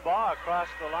Kaltenbaugh. Across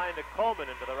the line to Coleman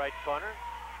into the right corner.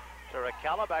 To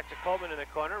Ricala. Back to Coleman in the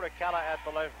corner. Ricala at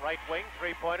the right wing.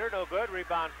 3-pointer. No good.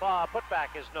 Rebound far.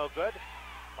 Putback is no good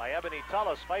by Ebony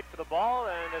Tullis. Fight for the ball.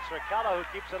 And it's Ricala who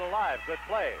keeps it alive. Good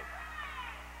play.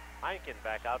 Heineken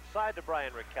back outside to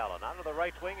Brian Ricala. Now to the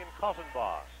right wing in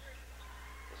Kaltenbaugh.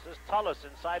 This is Tullis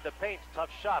inside the paint. Tough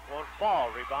shot. Won't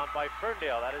fall. Rebound by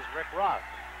Ferndale. That is Rick Roth.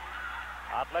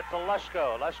 Outlet to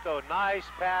Lushko. Lushko, nice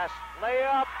pass.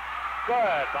 Layup.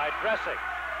 Good by Dressing.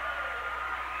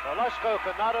 So Lushko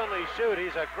can not only shoot,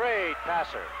 he's a great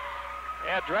passer.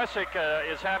 Yeah, Dressing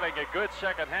is having a good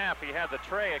second half. He had the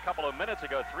tray a couple of minutes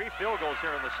ago. 3 field goals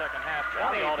here in the second half.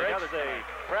 20 He altogether. breaks the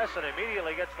press and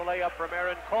immediately gets the layup from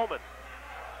Aaron Coleman.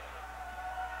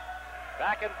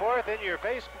 Back and forth in your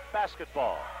face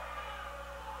basketball.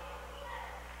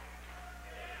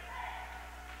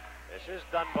 This is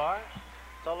Dunbar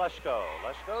to Lushko.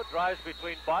 Lushko drives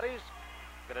between bodies.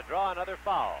 Going to draw another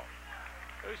foul.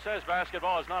 Who says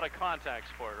basketball is not a contact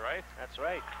sport, right? That's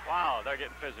right. Wow, they're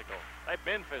getting physical. They've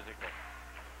been physical.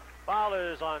 Foul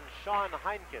is on Sean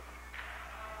Heineken.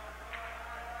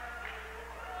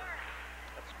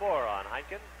 That's 4 on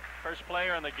Heineken. First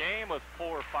player in the game with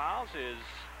 4 fouls is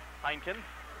Heineken.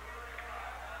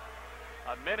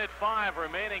 1:05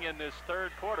 remaining in this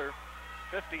third quarter.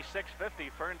 56-50.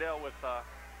 Ferndale with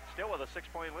still with a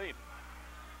 6-point lead.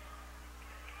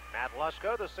 Matt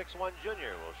Lushko, the 6'1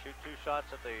 junior, will shoot 2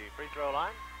 shots at the free throw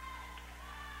line.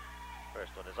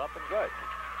 First one is up and good.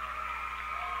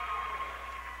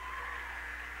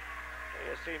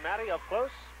 Here you see Matty up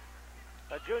close.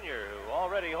 a junior who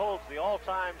already holds the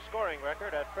all-time scoring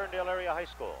record at Ferndale Area High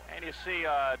School. And you see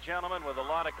a gentleman with a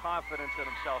lot of confidence in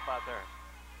himself out there.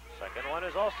 Second one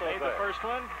is also Made good. the first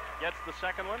one, gets the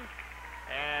second one,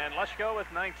 and Lushko with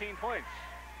 19 points.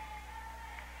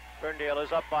 Ferndale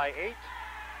is up by 8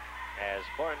 as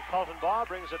Conemaugh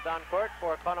brings it down court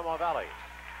for Conemaugh Valley.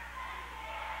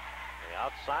 The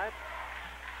outside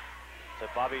to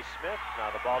Bobby Smith.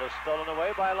 Now the ball is stolen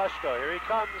away by Lushko. Here he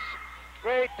comes.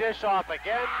 Great dish off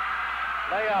again.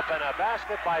 Layup and a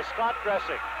basket by Scott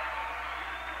Dressick.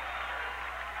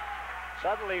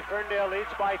 Suddenly Ferndale leads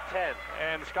by 10.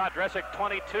 And Scott Dressick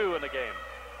 22 in the game.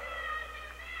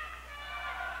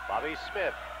 Bobby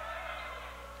Smith.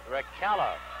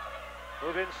 Recala.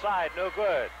 Move inside, no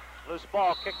good. Loose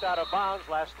ball kicked out of bounds,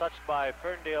 last touched by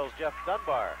Ferndale's Jeff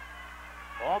Dunbar.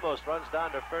 Almost runs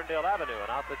down to Ferndale Avenue and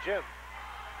out the gym.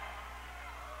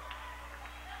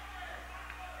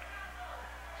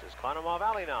 This is Conemaugh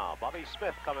Valley now. Bobby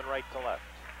Smith coming right to left.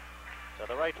 To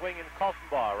the right wing in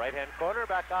Conemaugh, right-hand corner,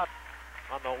 back out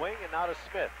on the wing, and now to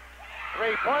Smith.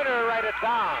 Three-pointer, write it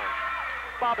down.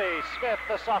 Bobby Smith,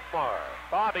 the sophomore.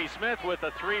 Bobby Smith with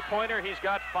the three-pointer. He's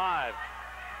got 5.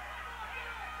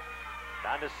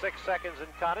 Down to 6 seconds and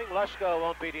counting. Lushko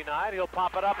won't be denied. He'll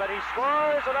pop it up, and he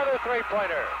scores another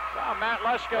three-pointer. Well, Matt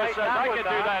Lushko Right, says, I that can one do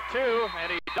down. that too,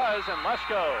 and he does, and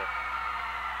Lushko.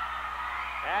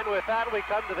 And with that, we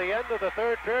come to the end of the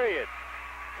third period.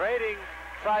 Trading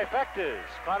trifectas,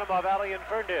 Conemaugh Valley and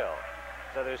Ferndale.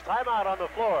 So there's timeout on the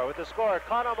floor with the score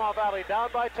Conemaugh Valley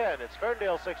down by 10. It's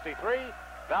Ferndale 63,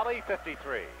 Valley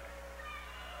 53.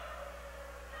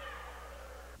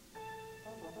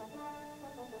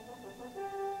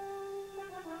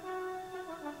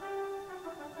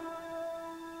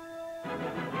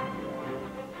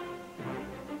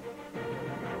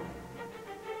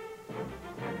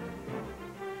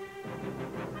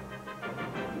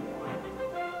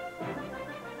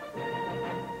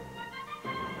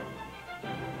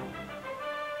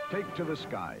 Take to the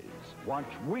skies.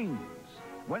 Watch Wings.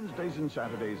 Wednesdays and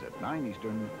Saturdays at 9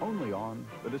 Eastern, only on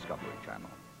the Discovery Channel.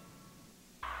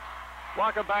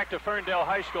 Welcome back to Ferndale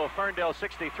High School. Ferndale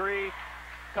 63,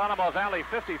 Conemaugh Valley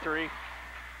 53.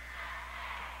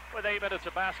 With 8 minutes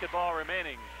of basketball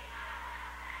remaining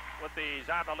with these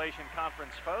Appalachian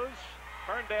Conference foes.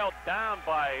 Ferndale down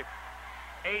by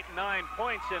 8-9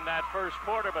 points in that first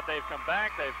quarter, but they've come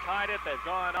back, they've tied it, they've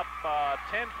gone up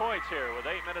 10 points here with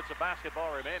 8 minutes of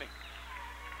basketball remaining.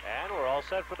 And we're all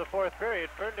set for the fourth period.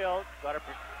 Ferndale got to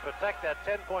protect that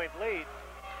 10-point lead.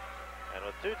 And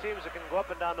with two teams that can go up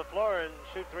and down the floor and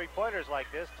shoot three-pointers like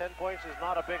this, 10 points is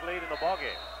not a big lead in the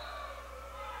ballgame.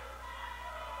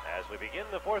 As we begin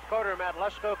the fourth quarter, Matt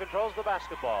Lushko controls the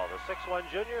basketball. The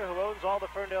 6'1 junior who owns all the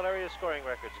Ferndale area scoring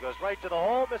records goes right to the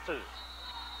hole, misses.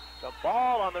 The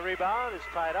ball on the rebound is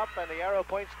tied up, and the arrow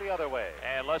points the other way.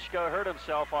 And Lushko hurt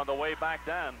himself on the way back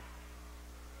down.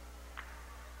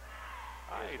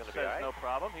 He says right. no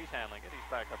problem. He's handling it.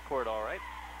 He's back up court all right.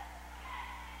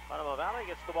 Conemaugh Valley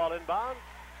gets the ball inbound.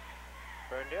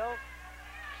 Ferndale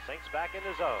sinks back in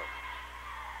the zone.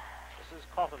 This is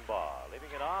Conemaugh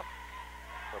leaving it off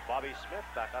for Bobby Smith.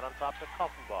 Back out on top to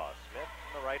Conemaugh. Smith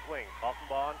on the right wing.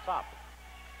 Conemaugh on top.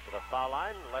 To the foul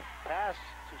line, left pass,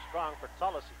 too strong for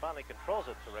Tullis. He finally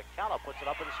controls it. So Recala puts it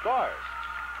up and scores.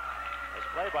 Nice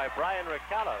play by Brian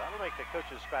Recala. That'll make the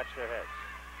coaches scratch their heads.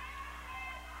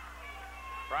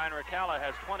 Brian Recala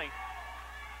has 20.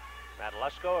 Matt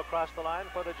Lushko across the line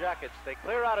for the Jackets. They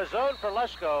clear out a zone for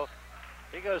Lushko.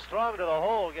 He goes strong to the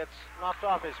hole, gets knocked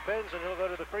off his pins, and he'll go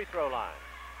to the free throw line.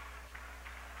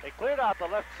 They cleared out the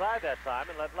left side that time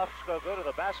and let Lushko go to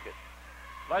the basket.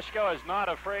 Lushko is not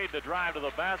afraid to drive to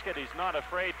the basket. He's not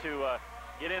afraid to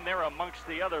get in there amongst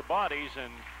the other bodies.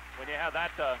 And when you have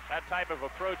that type of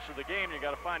approach to the game, you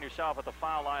got to find yourself at the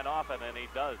foul line often, and he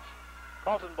does.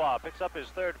 Conemaugh picks up his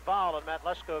third foul, and Matt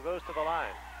Lushko goes to the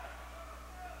line.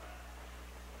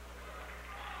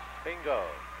 Bingo.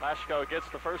 Lushko gets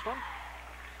the first one.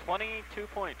 23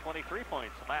 points,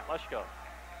 Matt Lushko.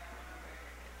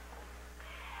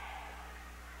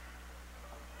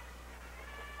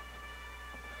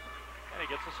 And he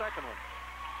gets the second one.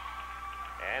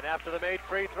 And after the made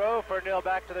free throw, Ferndale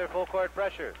back to their full court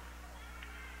pressure.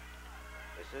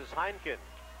 This is Heineken.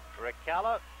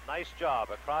 Recala, nice job.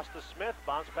 Across to Smith.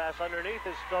 Bounce pass underneath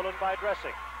is stolen by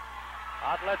Dressick.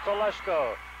 Outlet to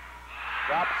Lushko.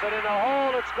 Drops it in a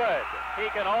hole. It's good. He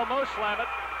can almost slam it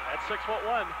at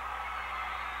 6'1".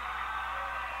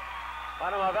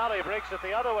 Conemaugh Valley breaks it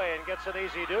the other way and gets an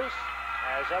easy deuce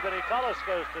as Ebony Tullis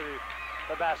goes to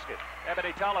the basket.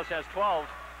 Ebony Tullis has 12.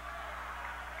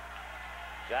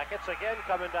 Jackets again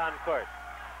coming down court.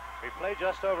 We play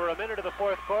just over a minute of the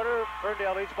fourth quarter.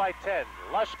 Ferndale leads by 10.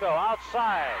 Lushko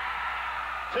outside.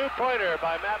 Two-pointer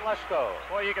by Matt Lushko.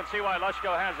 Well, you can see why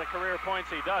Lushko has the career points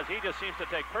he does. He just seems to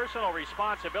take personal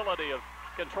responsibility of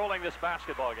controlling this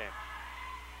basketball game.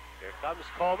 Here comes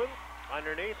Coleman.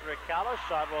 Underneath, Ricala.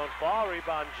 Shot won't fall.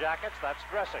 Rebound Jackets. That's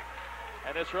Dressing.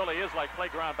 And this really is like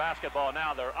playground basketball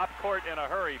now. They're up court in a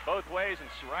hurry both ways and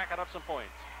racking up some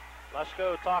points.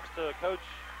 Lushko talks to Coach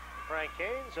Frank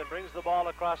Haynes and brings the ball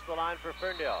across the line for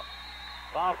Ferndale.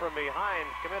 Foul from behind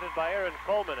committed by Aaron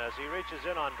Coleman as he reaches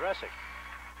in on Dressing.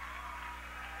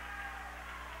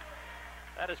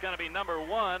 That is going to be number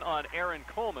 1 on Aaron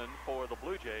Coleman for the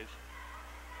Blue Jays.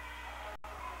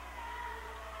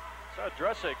 So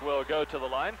Dressig will go to the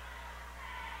line.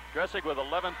 Dressig with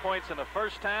 11 points in the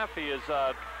first half. He has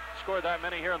scored that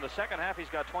many here in the second half. He's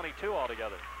got 22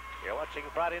 altogether. You're watching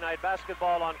Friday Night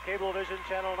Basketball on Cablevision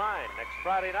Channel 9. Next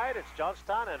Friday night, it's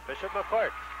Johnstown and Bishop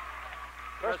McCourt.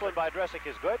 First one by Dressig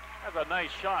is good. That's a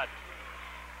nice shot.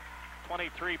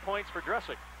 23 points for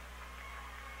Dressig.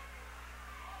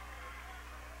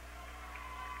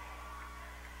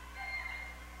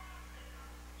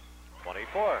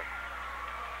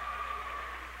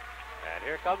 And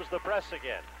here comes the press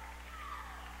again.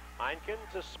 Heineken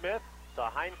to Smith, to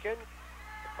Heineken,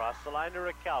 across the line to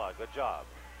Ricala. Good job.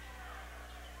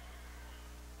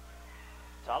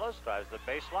 Tullis drives the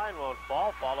baseline, won't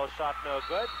fall. Follow shot no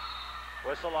good.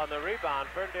 Whistle on the rebound.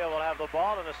 Ferndale will have the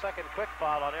ball and a second quick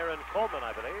foul on Aaron Coleman,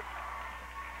 I believe.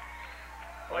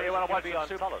 Well, you want to watch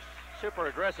on some super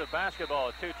aggressive basketball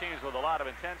with two teams with a lot of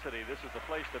intensity. This is the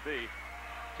place to be.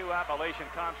 Two Appalachian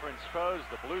Conference foes,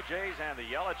 the Blue Jays and the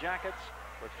Yellow Jackets,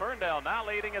 with Ferndale now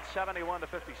leading at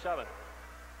 71-57.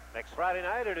 Next Friday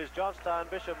night, it is Johnstown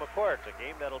Bishop McCourt, a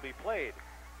game that'll be played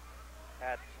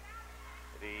at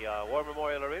the War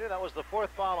Memorial Arena. That was the fourth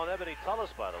foul on Ebony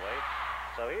Tullis, by the way,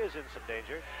 so he is in some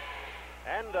danger.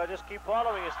 And just keep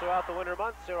following us throughout the winter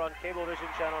months here on Cablevision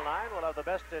Channel 9. We'll have the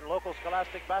best in local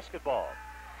scholastic basketball.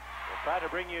 We'll try to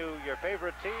bring you your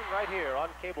favorite team right here on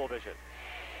Cablevision.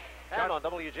 And on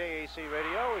WJAC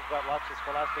Radio, we've got lots of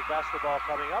scholastic basketball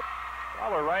coming up.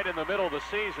 Well, we're right in the middle of the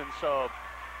season, so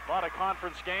a lot of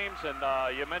conference games, and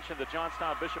you mentioned the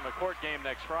Johnstown Bishop McCourt game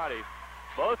next Friday.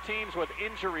 Both teams with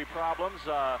injury problems.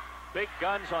 Big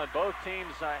guns on both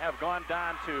teams have gone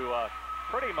down to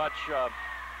pretty much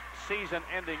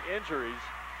season-ending injuries,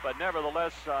 but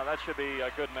nevertheless, that should be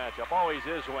a good matchup. Always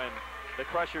is when the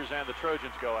Crushers and the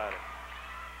Trojans go at it.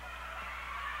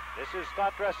 This is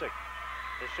Scott Dressig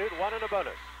to shoot one and a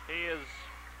bonus. He is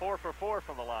 4 for 4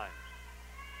 from the line.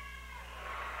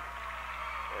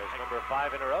 There's number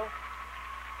 5 in a row.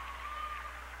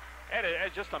 And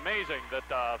it's just amazing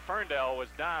that Ferndale was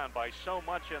down by so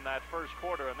much in that first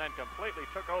quarter and then completely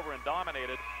took over and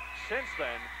dominated. Since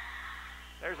then,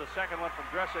 there's a second one from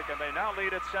Dressig, and they now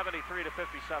lead at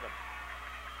 73-57.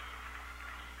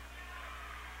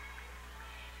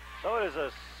 So it is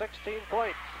a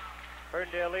 16-point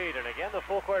Ferndale lead, and again the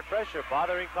full court pressure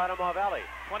bothering Conemaugh Valley.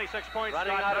 26 points.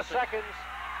 Running out of seconds.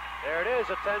 There it is,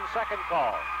 a 10-second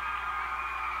call.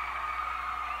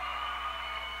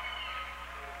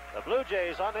 The Blue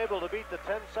Jays, unable to beat the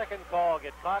 10-second call,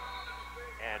 get caught,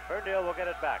 and Ferndale will get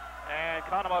it back. And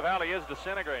Conemaugh Valley is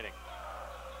disintegrating.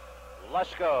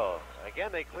 Lushko,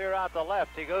 again they clear out the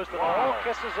left. He goes to the hole,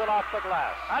 kisses it off the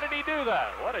glass. How did he do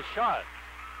that? What a shot.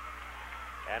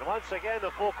 And once again,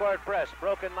 the full court press,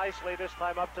 broken nicely this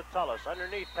time up to Tullis.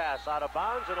 Underneath pass, out of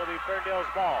bounds, and it'll be Ferndale's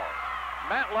ball.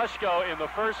 Matt Lushko in the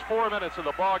first 4 minutes of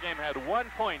the ball game had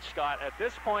 1 point, Scott. At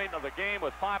this point of the game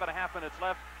with 5.5 minutes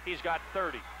left, he's got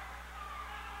 30.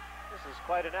 This is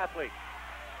quite an athlete.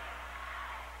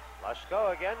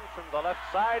 Lushko again from the left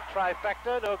side,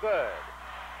 trifecta, no good.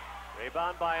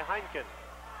 Rebound by Heineken.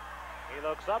 He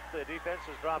looks up, the defense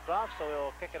has dropped off, so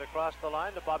he'll kick it across the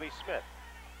line to Bobby Smith.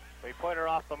 Three-pointer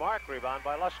off the mark, rebound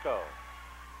by Lushko.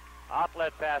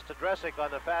 Outlet pass to Dressig on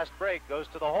the fast break, goes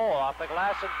to the hole, off the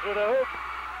glass and through the hoop.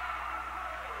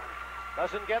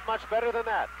 Doesn't get much better than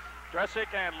that.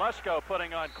 Dressig and Lushko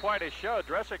putting on quite a show.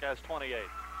 Dressig has 28.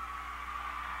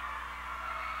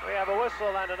 We have a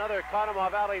whistle and another Conemaugh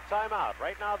Valley timeout.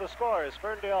 Right now the score is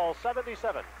Ferndale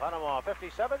 77, Conemaugh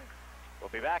 57. We'll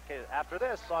be back after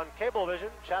this on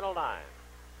Cablevision Channel 9.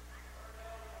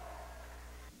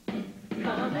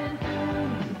 Coming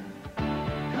through,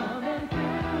 coming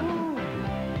through.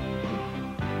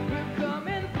 We're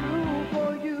coming through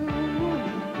for you.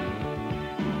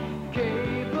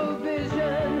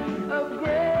 Cablevision of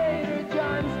Greater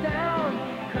Johnstown,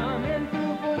 coming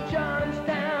through for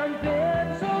Johnstown,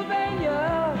 Pennsylvania.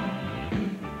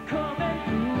 Coming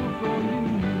through for you.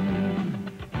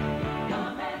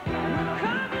 Coming through. We're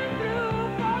coming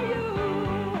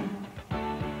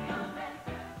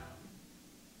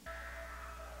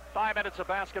Minutes of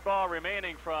basketball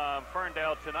remaining from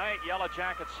Ferndale tonight. Yellow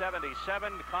Jackets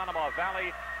 77, Conemaugh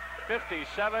Valley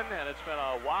 57, and it's been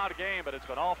a wild game, but it's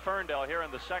been all Ferndale here in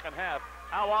the second half.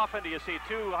 How often do you see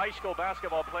two high school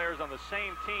basketball players on the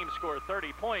same team score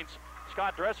 30 points?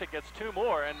 Scott Dressick gets 2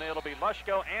 more, and it'll be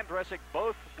Lushko and Dressick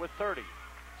both with 30.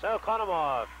 So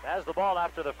Conemaugh has the ball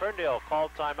after the Ferndale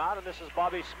called timeout, and this is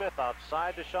Bobby Smith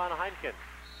outside to Sean Heineken.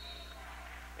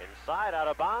 Inside, out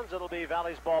of bounds, it'll be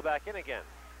Valley's ball back in again.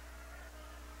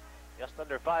 Just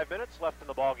under 5 minutes left in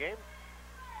the ball game.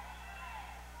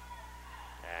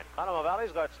 And Conemaugh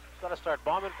Valley's got to start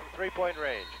bombing from three-point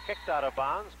range. Kicked out of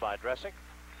bounds by Dressick.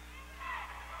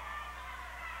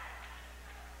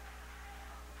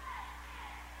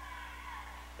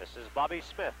 This is Bobby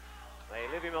Smith.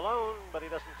 They leave him alone, but he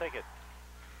doesn't take it.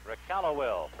 Ricala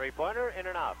will. Three-pointer, in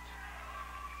and out.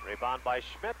 Rebound by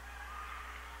Schmidt.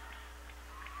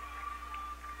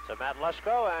 To Matt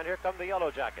Lushko, and here come the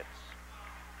Yellow Jackets.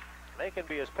 They can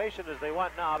be as patient as they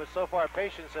want now, but so far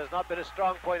patience has not been a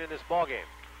strong point in this ballgame.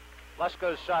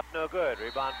 Lushko's shot no good.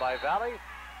 Rebound by Valley.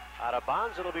 Out of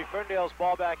bounds, it'll be Ferndale's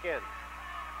ball back in.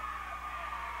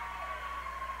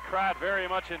 Crowd very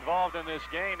much involved in this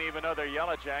game, even though their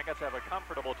Yellow Jackets have a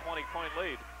comfortable 20-point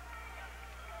lead.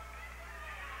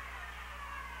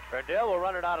 Ferndale will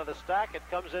run it out of the stack. It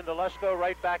comes into Lushko,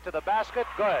 right back to the basket.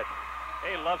 Good.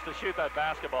 He loves to shoot that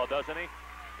basketball, doesn't he?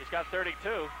 He's got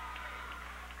 32.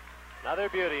 Another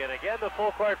beauty, and again the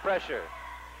full court pressure.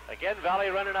 Again, Valley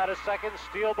running out of seconds.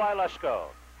 Steal by Lushko.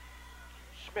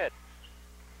 Schmidt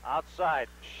outside.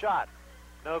 Shot.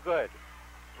 No good.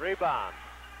 Rebound.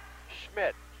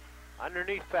 Schmidt.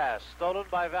 Underneath pass. Stolen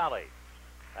by Valley.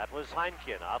 That was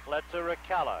Heineken. Outlet to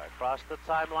Ricala. Across the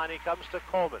timeline he comes to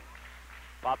Coleman.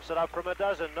 Pops it up from a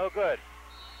dozen. No good.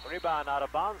 Rebound out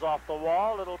of bounds off the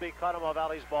wall. It'll be Conemaugh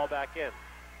Valley's ball back in.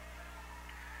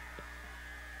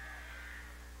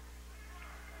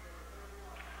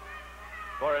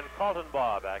 Warren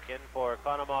Kaltenbaugh back in for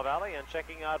Conemaugh Valley and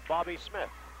checking out Bobby Smith.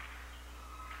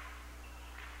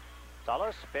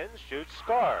 Tullis spins, shoots,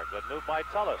 score. Good move by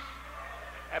Tullis.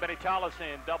 Ebony Tullis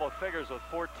in double figures with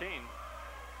 14.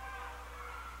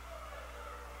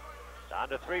 Down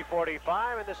to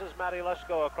 3:45, and this is Matty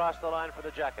Lushko across the line for the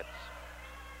Jackets.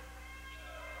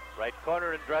 Right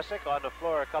corner and Dressick on the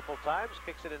floor a couple times.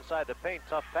 Kicks it inside the paint.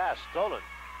 Tough pass. Stolen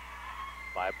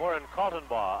by Boren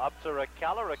Kaltenbaugh. Up to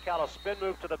Ricala. Ricala spin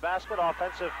move to the basket.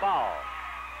 Offensive foul.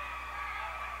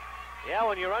 Yeah,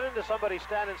 when you run into somebody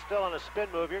standing still on a spin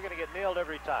move, you're going to get nailed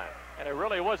every time. And it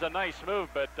really was a nice move,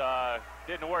 but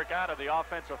didn't work out. And the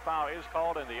offensive foul is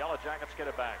called, and the Yellow Jackets get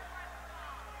it back.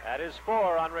 That is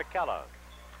 4 on Ricala.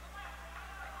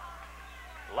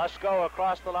 Lushko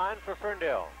across the line for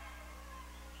Ferndale.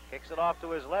 Kicks it off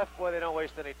to his left. Boy, they don't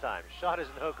waste any time. Shot is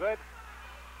no good.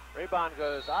 Rebound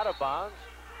goes out of bounds.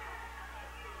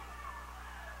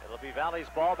 It'll be Valley's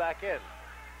ball back in.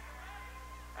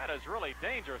 That is really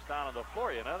dangerous down on the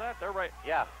floor. You know that? They're right.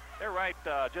 Yeah. They're right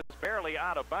just barely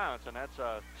out of bounds, and that's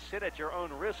sit at your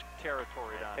own risk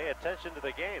territory down Pay there. attention to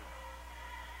the game.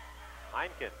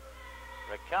 Heineken.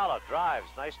 Ricala drives.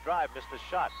 Nice drive. Missed the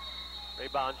shot.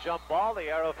 Rebound jump ball. The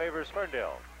arrow favors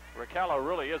Ferndale. Ricala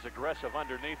really is aggressive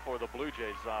underneath for the Blue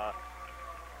Jays.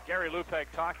 Gary Lupek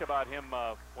talked about him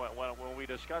when we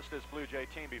discussed this Blue Jay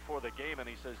team before the game, and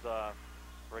he says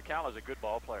Ricala is a good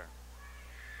ball player.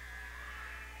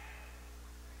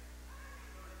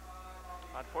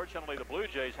 Unfortunately, the Blue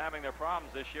Jays having their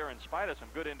problems this year in spite of some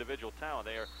good individual talent.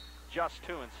 They are just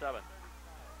 2-7.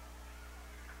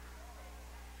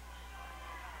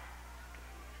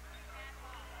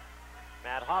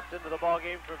 Matt hopped into the ball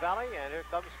game for Valley, and here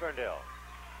comes Ferndale.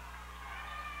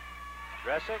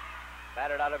 Dressick,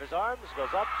 batted out of his arms,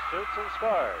 goes up, shoots, and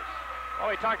scores.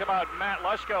 Oh, he talked about Matt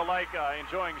Lushko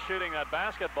enjoying shooting that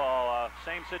basketball.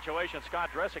 Same situation, Scott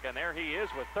Dressick, and there he is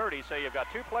with 30. So you've got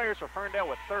 2 players for Ferndale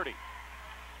with 30.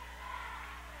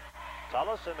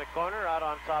 Tullis in the corner, out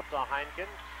on top to Heineken.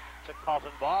 To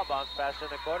Kaltenbaugh, bounce pass in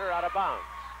the corner, out of bounds.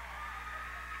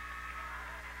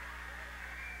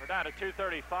 We're down to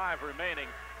 2:35 remaining.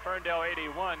 Ferndale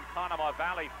 81, Conemaugh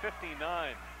Valley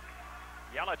 59.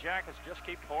 Yellow Jackets just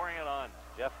keep pouring it on.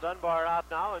 Jeff Dunbar out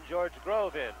now, and George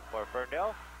Grove in for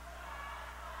Ferndale.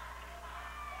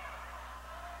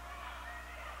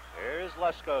 Here's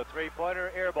Lushko,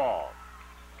 three-pointer, air ball.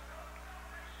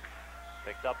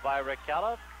 Picked up by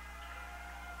Ricala.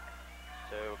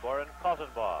 To Boren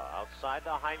Kaltenbaugh, outside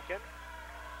to Heineken.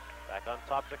 Back on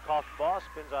top to Kaltenbaugh,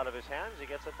 spins out of his hands, he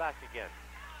gets it back again.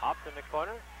 Hopped in the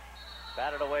corner,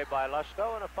 batted away by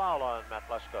Lushko, and a foul on Matt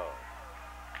Lushko.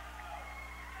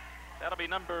 That'll be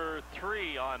number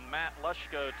 3 on Matt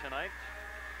Lushko tonight.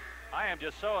 I am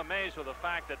just so amazed with the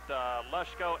fact that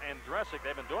Lushko and Dresick,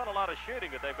 they've been doing a lot of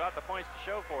shooting, but they've got the points to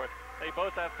show for it. They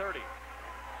both have 30.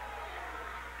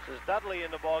 This is Dudley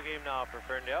in the ball game now for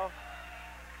Ferndale.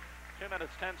 2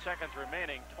 minutes, 10 seconds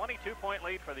remaining. 22-point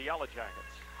lead for the Yellow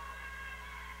Jackets.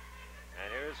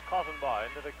 And here's Conemaugh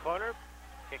into the corner.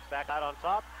 Kicks back out on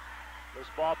top. Loose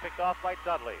ball picked off by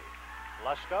Dudley.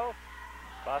 Lushko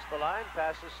across the line.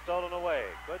 Pass is stolen away.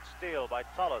 Good steal by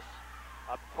Tullis.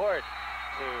 Up court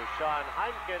to Sean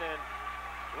Heineken,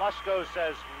 and Lushko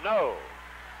says no.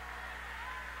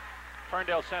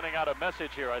 Ferndale sending out a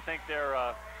message here. I think they're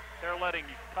letting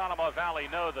Conemaugh Valley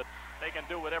know that they can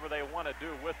do whatever they want to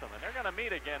do with them. And they're going to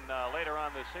meet again later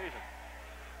on this season.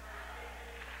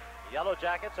 The Yellow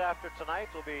Jackets after tonight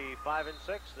will be 5-6.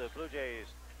 The Blue Jays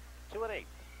 2-8.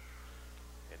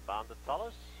 Inbound to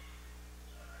Tullis.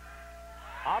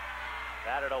 Hop,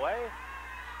 batted away.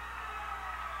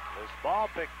 Loose ball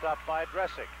picked up by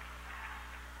Dresick.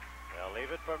 They'll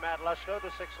leave it for Matt Lushko, the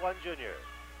 6'1 junior.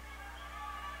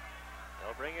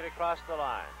 They'll bring it across the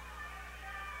line.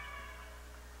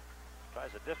 Tries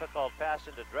a difficult pass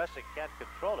into Dresick, can't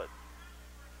control it.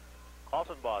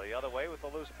 Conemaugh the other way with the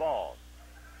loose ball.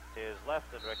 To his left,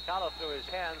 and Recalo through his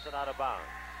hands and out of bounds.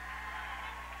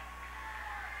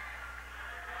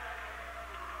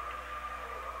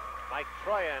 Mike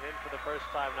Troyan in for the first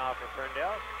time now for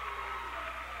Ferndale.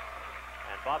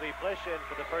 And Bobby Plish in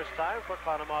for the first time for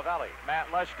Conemaugh Valley. Matt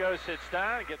Lushko sits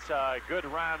down and gets a good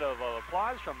round of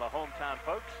applause from the hometown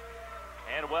folks.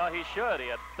 And, well, he should. He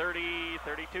had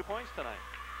 32 points tonight.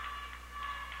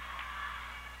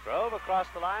 Grove across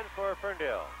the line for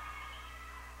Ferndale.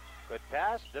 Good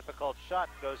pass. Difficult shot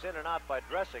goes in and out by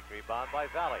Dresick. Rebound by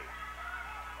Valley.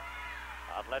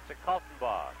 Outlet to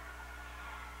Conemaugh.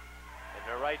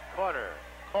 In the right corner,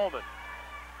 Coleman.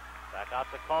 Back out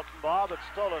to Conemaugh, but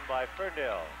stolen by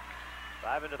Ferndale.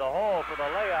 Drive into the hole for the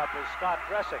layup is Scott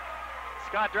Dresick.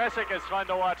 Scott Dresick is fun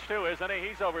to watch too, isn't he?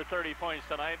 He's over 30 points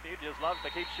tonight. He just loves to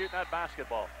keep shooting that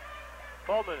basketball.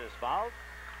 Coleman is fouled.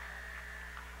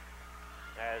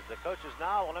 As the coaches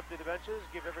now will empty the benches,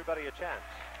 give everybody a chance.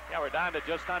 Yeah, we're down to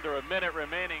just under a minute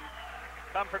remaining.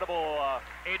 Comfortable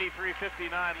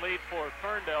 83-59 lead for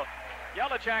Ferndale.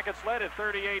 Yellow Jackets led at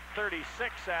 38-36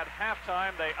 at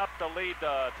halftime. They upped the lead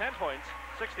 10 points,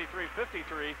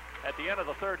 63-53 at the end of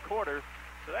the third quarter.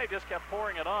 So they just kept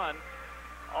pouring it on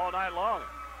all night long.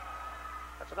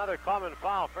 That's another common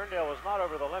foul. Ferndale was not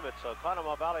over the limit, so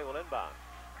Conemaugh Valley will inbound.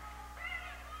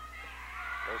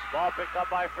 This ball picked up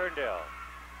by Ferndale.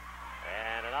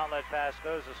 And an outlet pass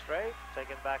goes astray,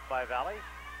 taken back by Valley.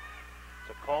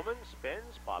 To Coleman,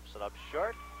 spins, pops it up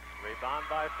short. Rebound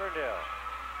by Ferndale.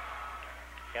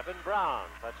 Kevin Brown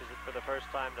touches it for the first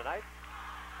time tonight.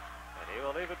 And he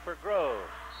will leave it for Grove.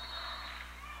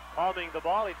 Palming the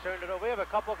ball, he turned it over. We have a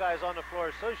couple guys on the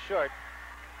floor so short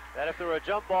that if there were a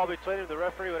jump ball between them, the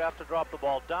referee would have to drop the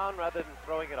ball down rather than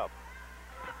throwing it up.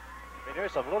 I mean,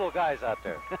 there's some little guys out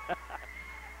there.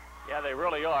 Yeah, they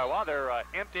really are. While they're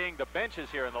emptying the benches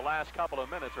here in the last couple of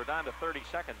minutes, we're down to 30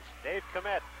 seconds. Dave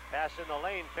Comet, pass in the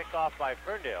lane, picked off by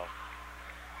Ferndale.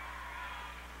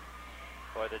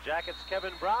 For the Jackets,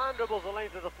 Kevin Brown dribbles the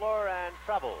length of the floor and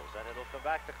travels, and it'll come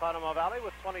back to Conemaugh Valley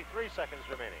with 23 seconds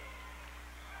remaining.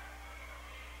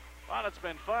 Well, it's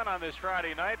been fun on this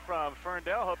Friday night from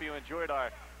Ferndale. Hope you enjoyed our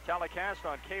telecast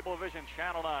on Cablevision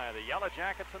Channel 9. The Yellow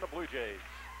Jackets and the Blue Jays.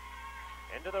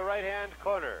 Into the right-hand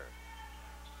corner.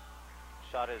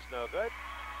 Shot is no good.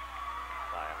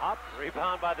 By Hop.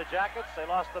 Rebound by the Jackets. They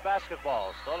lost the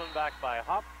basketball. Stolen back by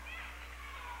Hop.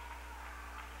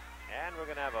 And we're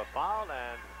going to have a foul,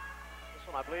 and this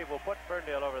one I believe will put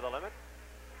Ferndale over the limit.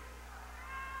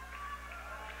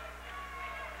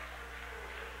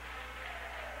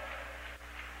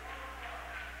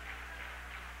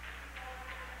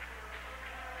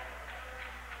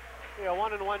 A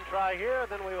 1-and-1 try here,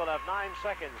 then we will have 9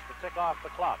 seconds to tick off the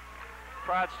clock.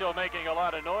 Crowd still making a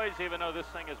lot of noise, even though this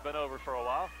thing has been over for a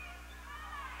while.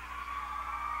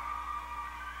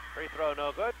 Free throw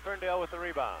no good. Ferndale with the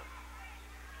rebound.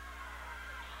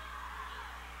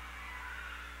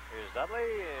 Here's Dudley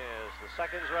as the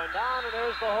seconds run down, and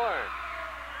there's the horn.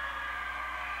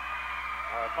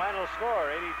 Our final score,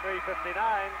 83-59,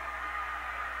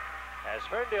 as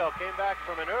Ferndale came back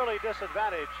from an early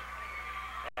disadvantage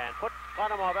and put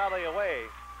Conemaugh Valley away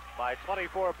by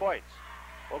 24 points.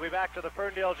 We'll be back to the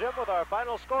Ferndale gym with our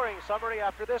final scoring summary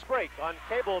after this break on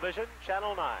Cablevision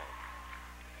Channel 9.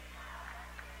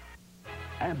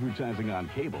 Advertising on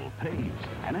cable pays,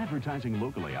 and advertising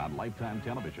locally on Lifetime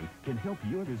Television can help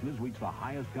your business reach the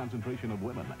highest concentration of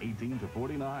women, 18 to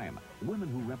 49. Women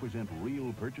who represent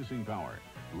real purchasing power.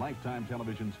 Lifetime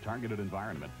Television's targeted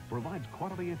environment provides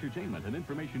quality entertainment and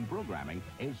information programming,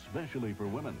 especially for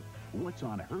women. What's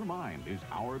on her mind is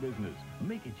our business.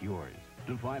 Make it yours.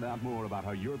 To find out more about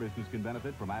how your business can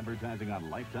benefit from advertising on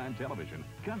Lifetime Television,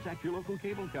 contact your local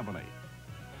cable company.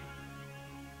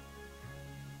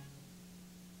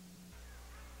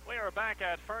 We are back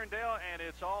at Ferndale, and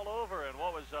it's all over. And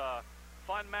what was a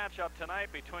fun matchup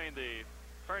tonight between the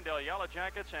Ferndale Yellow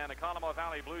Jackets and the Conemaugh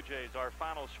Valley Blue Jays. Our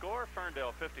final score,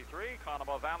 Ferndale 53,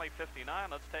 Conemaugh Valley 59.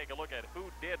 Let's take a look at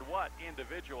who did what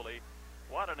individually.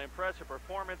 What an impressive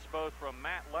performance, both from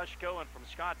Matt Leschko and from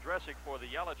Scott Dressick for the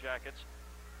Yellow Jackets.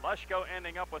 Leschko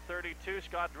ending up with 32,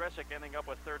 Scott Dressick ending up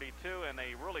with 32, and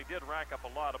they really did rack up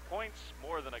a lot of points,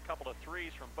 more than a couple of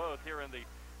threes from both here in the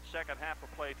second half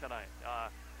of play tonight.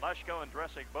 Leschko and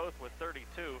Dressick both with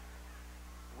 32.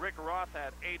 Rick Roth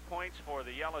had 8 points for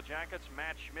the Yellow Jackets.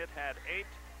 Matt Schmidt had 8.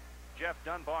 Jeff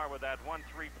Dunbar with that 1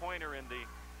 3-pointer in the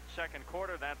second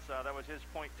quarter. That was his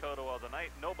point total of the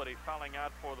night. Nobody fouling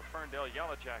out for the Ferndale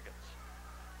Yellow Jackets.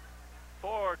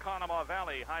 For Conemaugh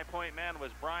Valley, high point man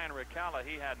was Brian Ricalla.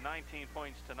 He had 19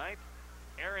 points tonight.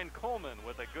 Aaron Coleman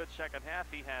with a good second half.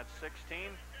 He had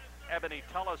 16. Ebony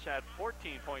Tullis had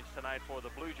 14 points tonight for the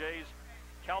Blue Jays.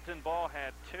 Kelton Ball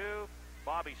had 2.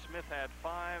 Bobby Smith had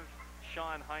 5.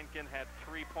 Sean Heineken had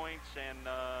 3 points, and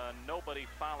nobody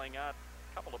fouling out.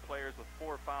 A couple of players with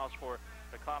 4 fouls for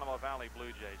the Conemaugh Valley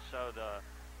Blue Jays. So the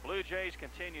Blue Jays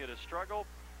continue to struggle.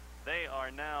 They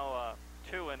are now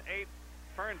 2-8.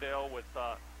 Ferndale with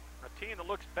a team that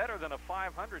looks better than a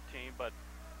 500 team, but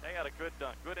they had a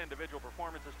good individual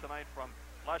performances tonight from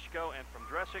Leschko and from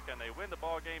Dressick, and they win the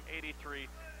ball game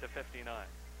 83-59.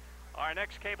 Our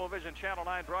next Cablevision Channel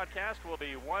 9 broadcast will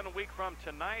be 1 week from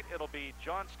tonight. It'll be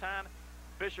Johnstown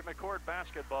Bishop McCord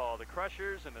basketball. The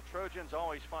Crushers and the Trojans,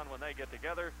 always fun when they get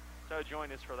together, so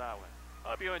join us for that one.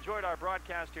 Hope you enjoyed our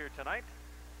broadcast here tonight.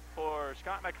 For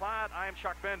Scott McLeod, I'm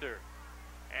Chuck Bender.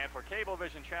 And for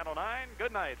Cablevision Channel 9,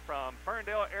 good night from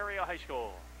Ferndale Area High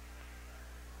School.